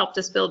responses have helped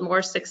us build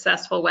more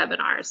successful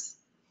webinars.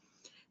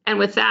 And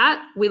with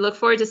that, we look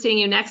forward to seeing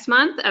you next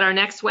month at our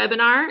next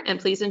webinar, and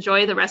please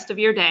enjoy the rest of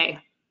your day.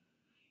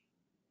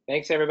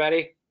 Thanks,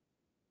 everybody.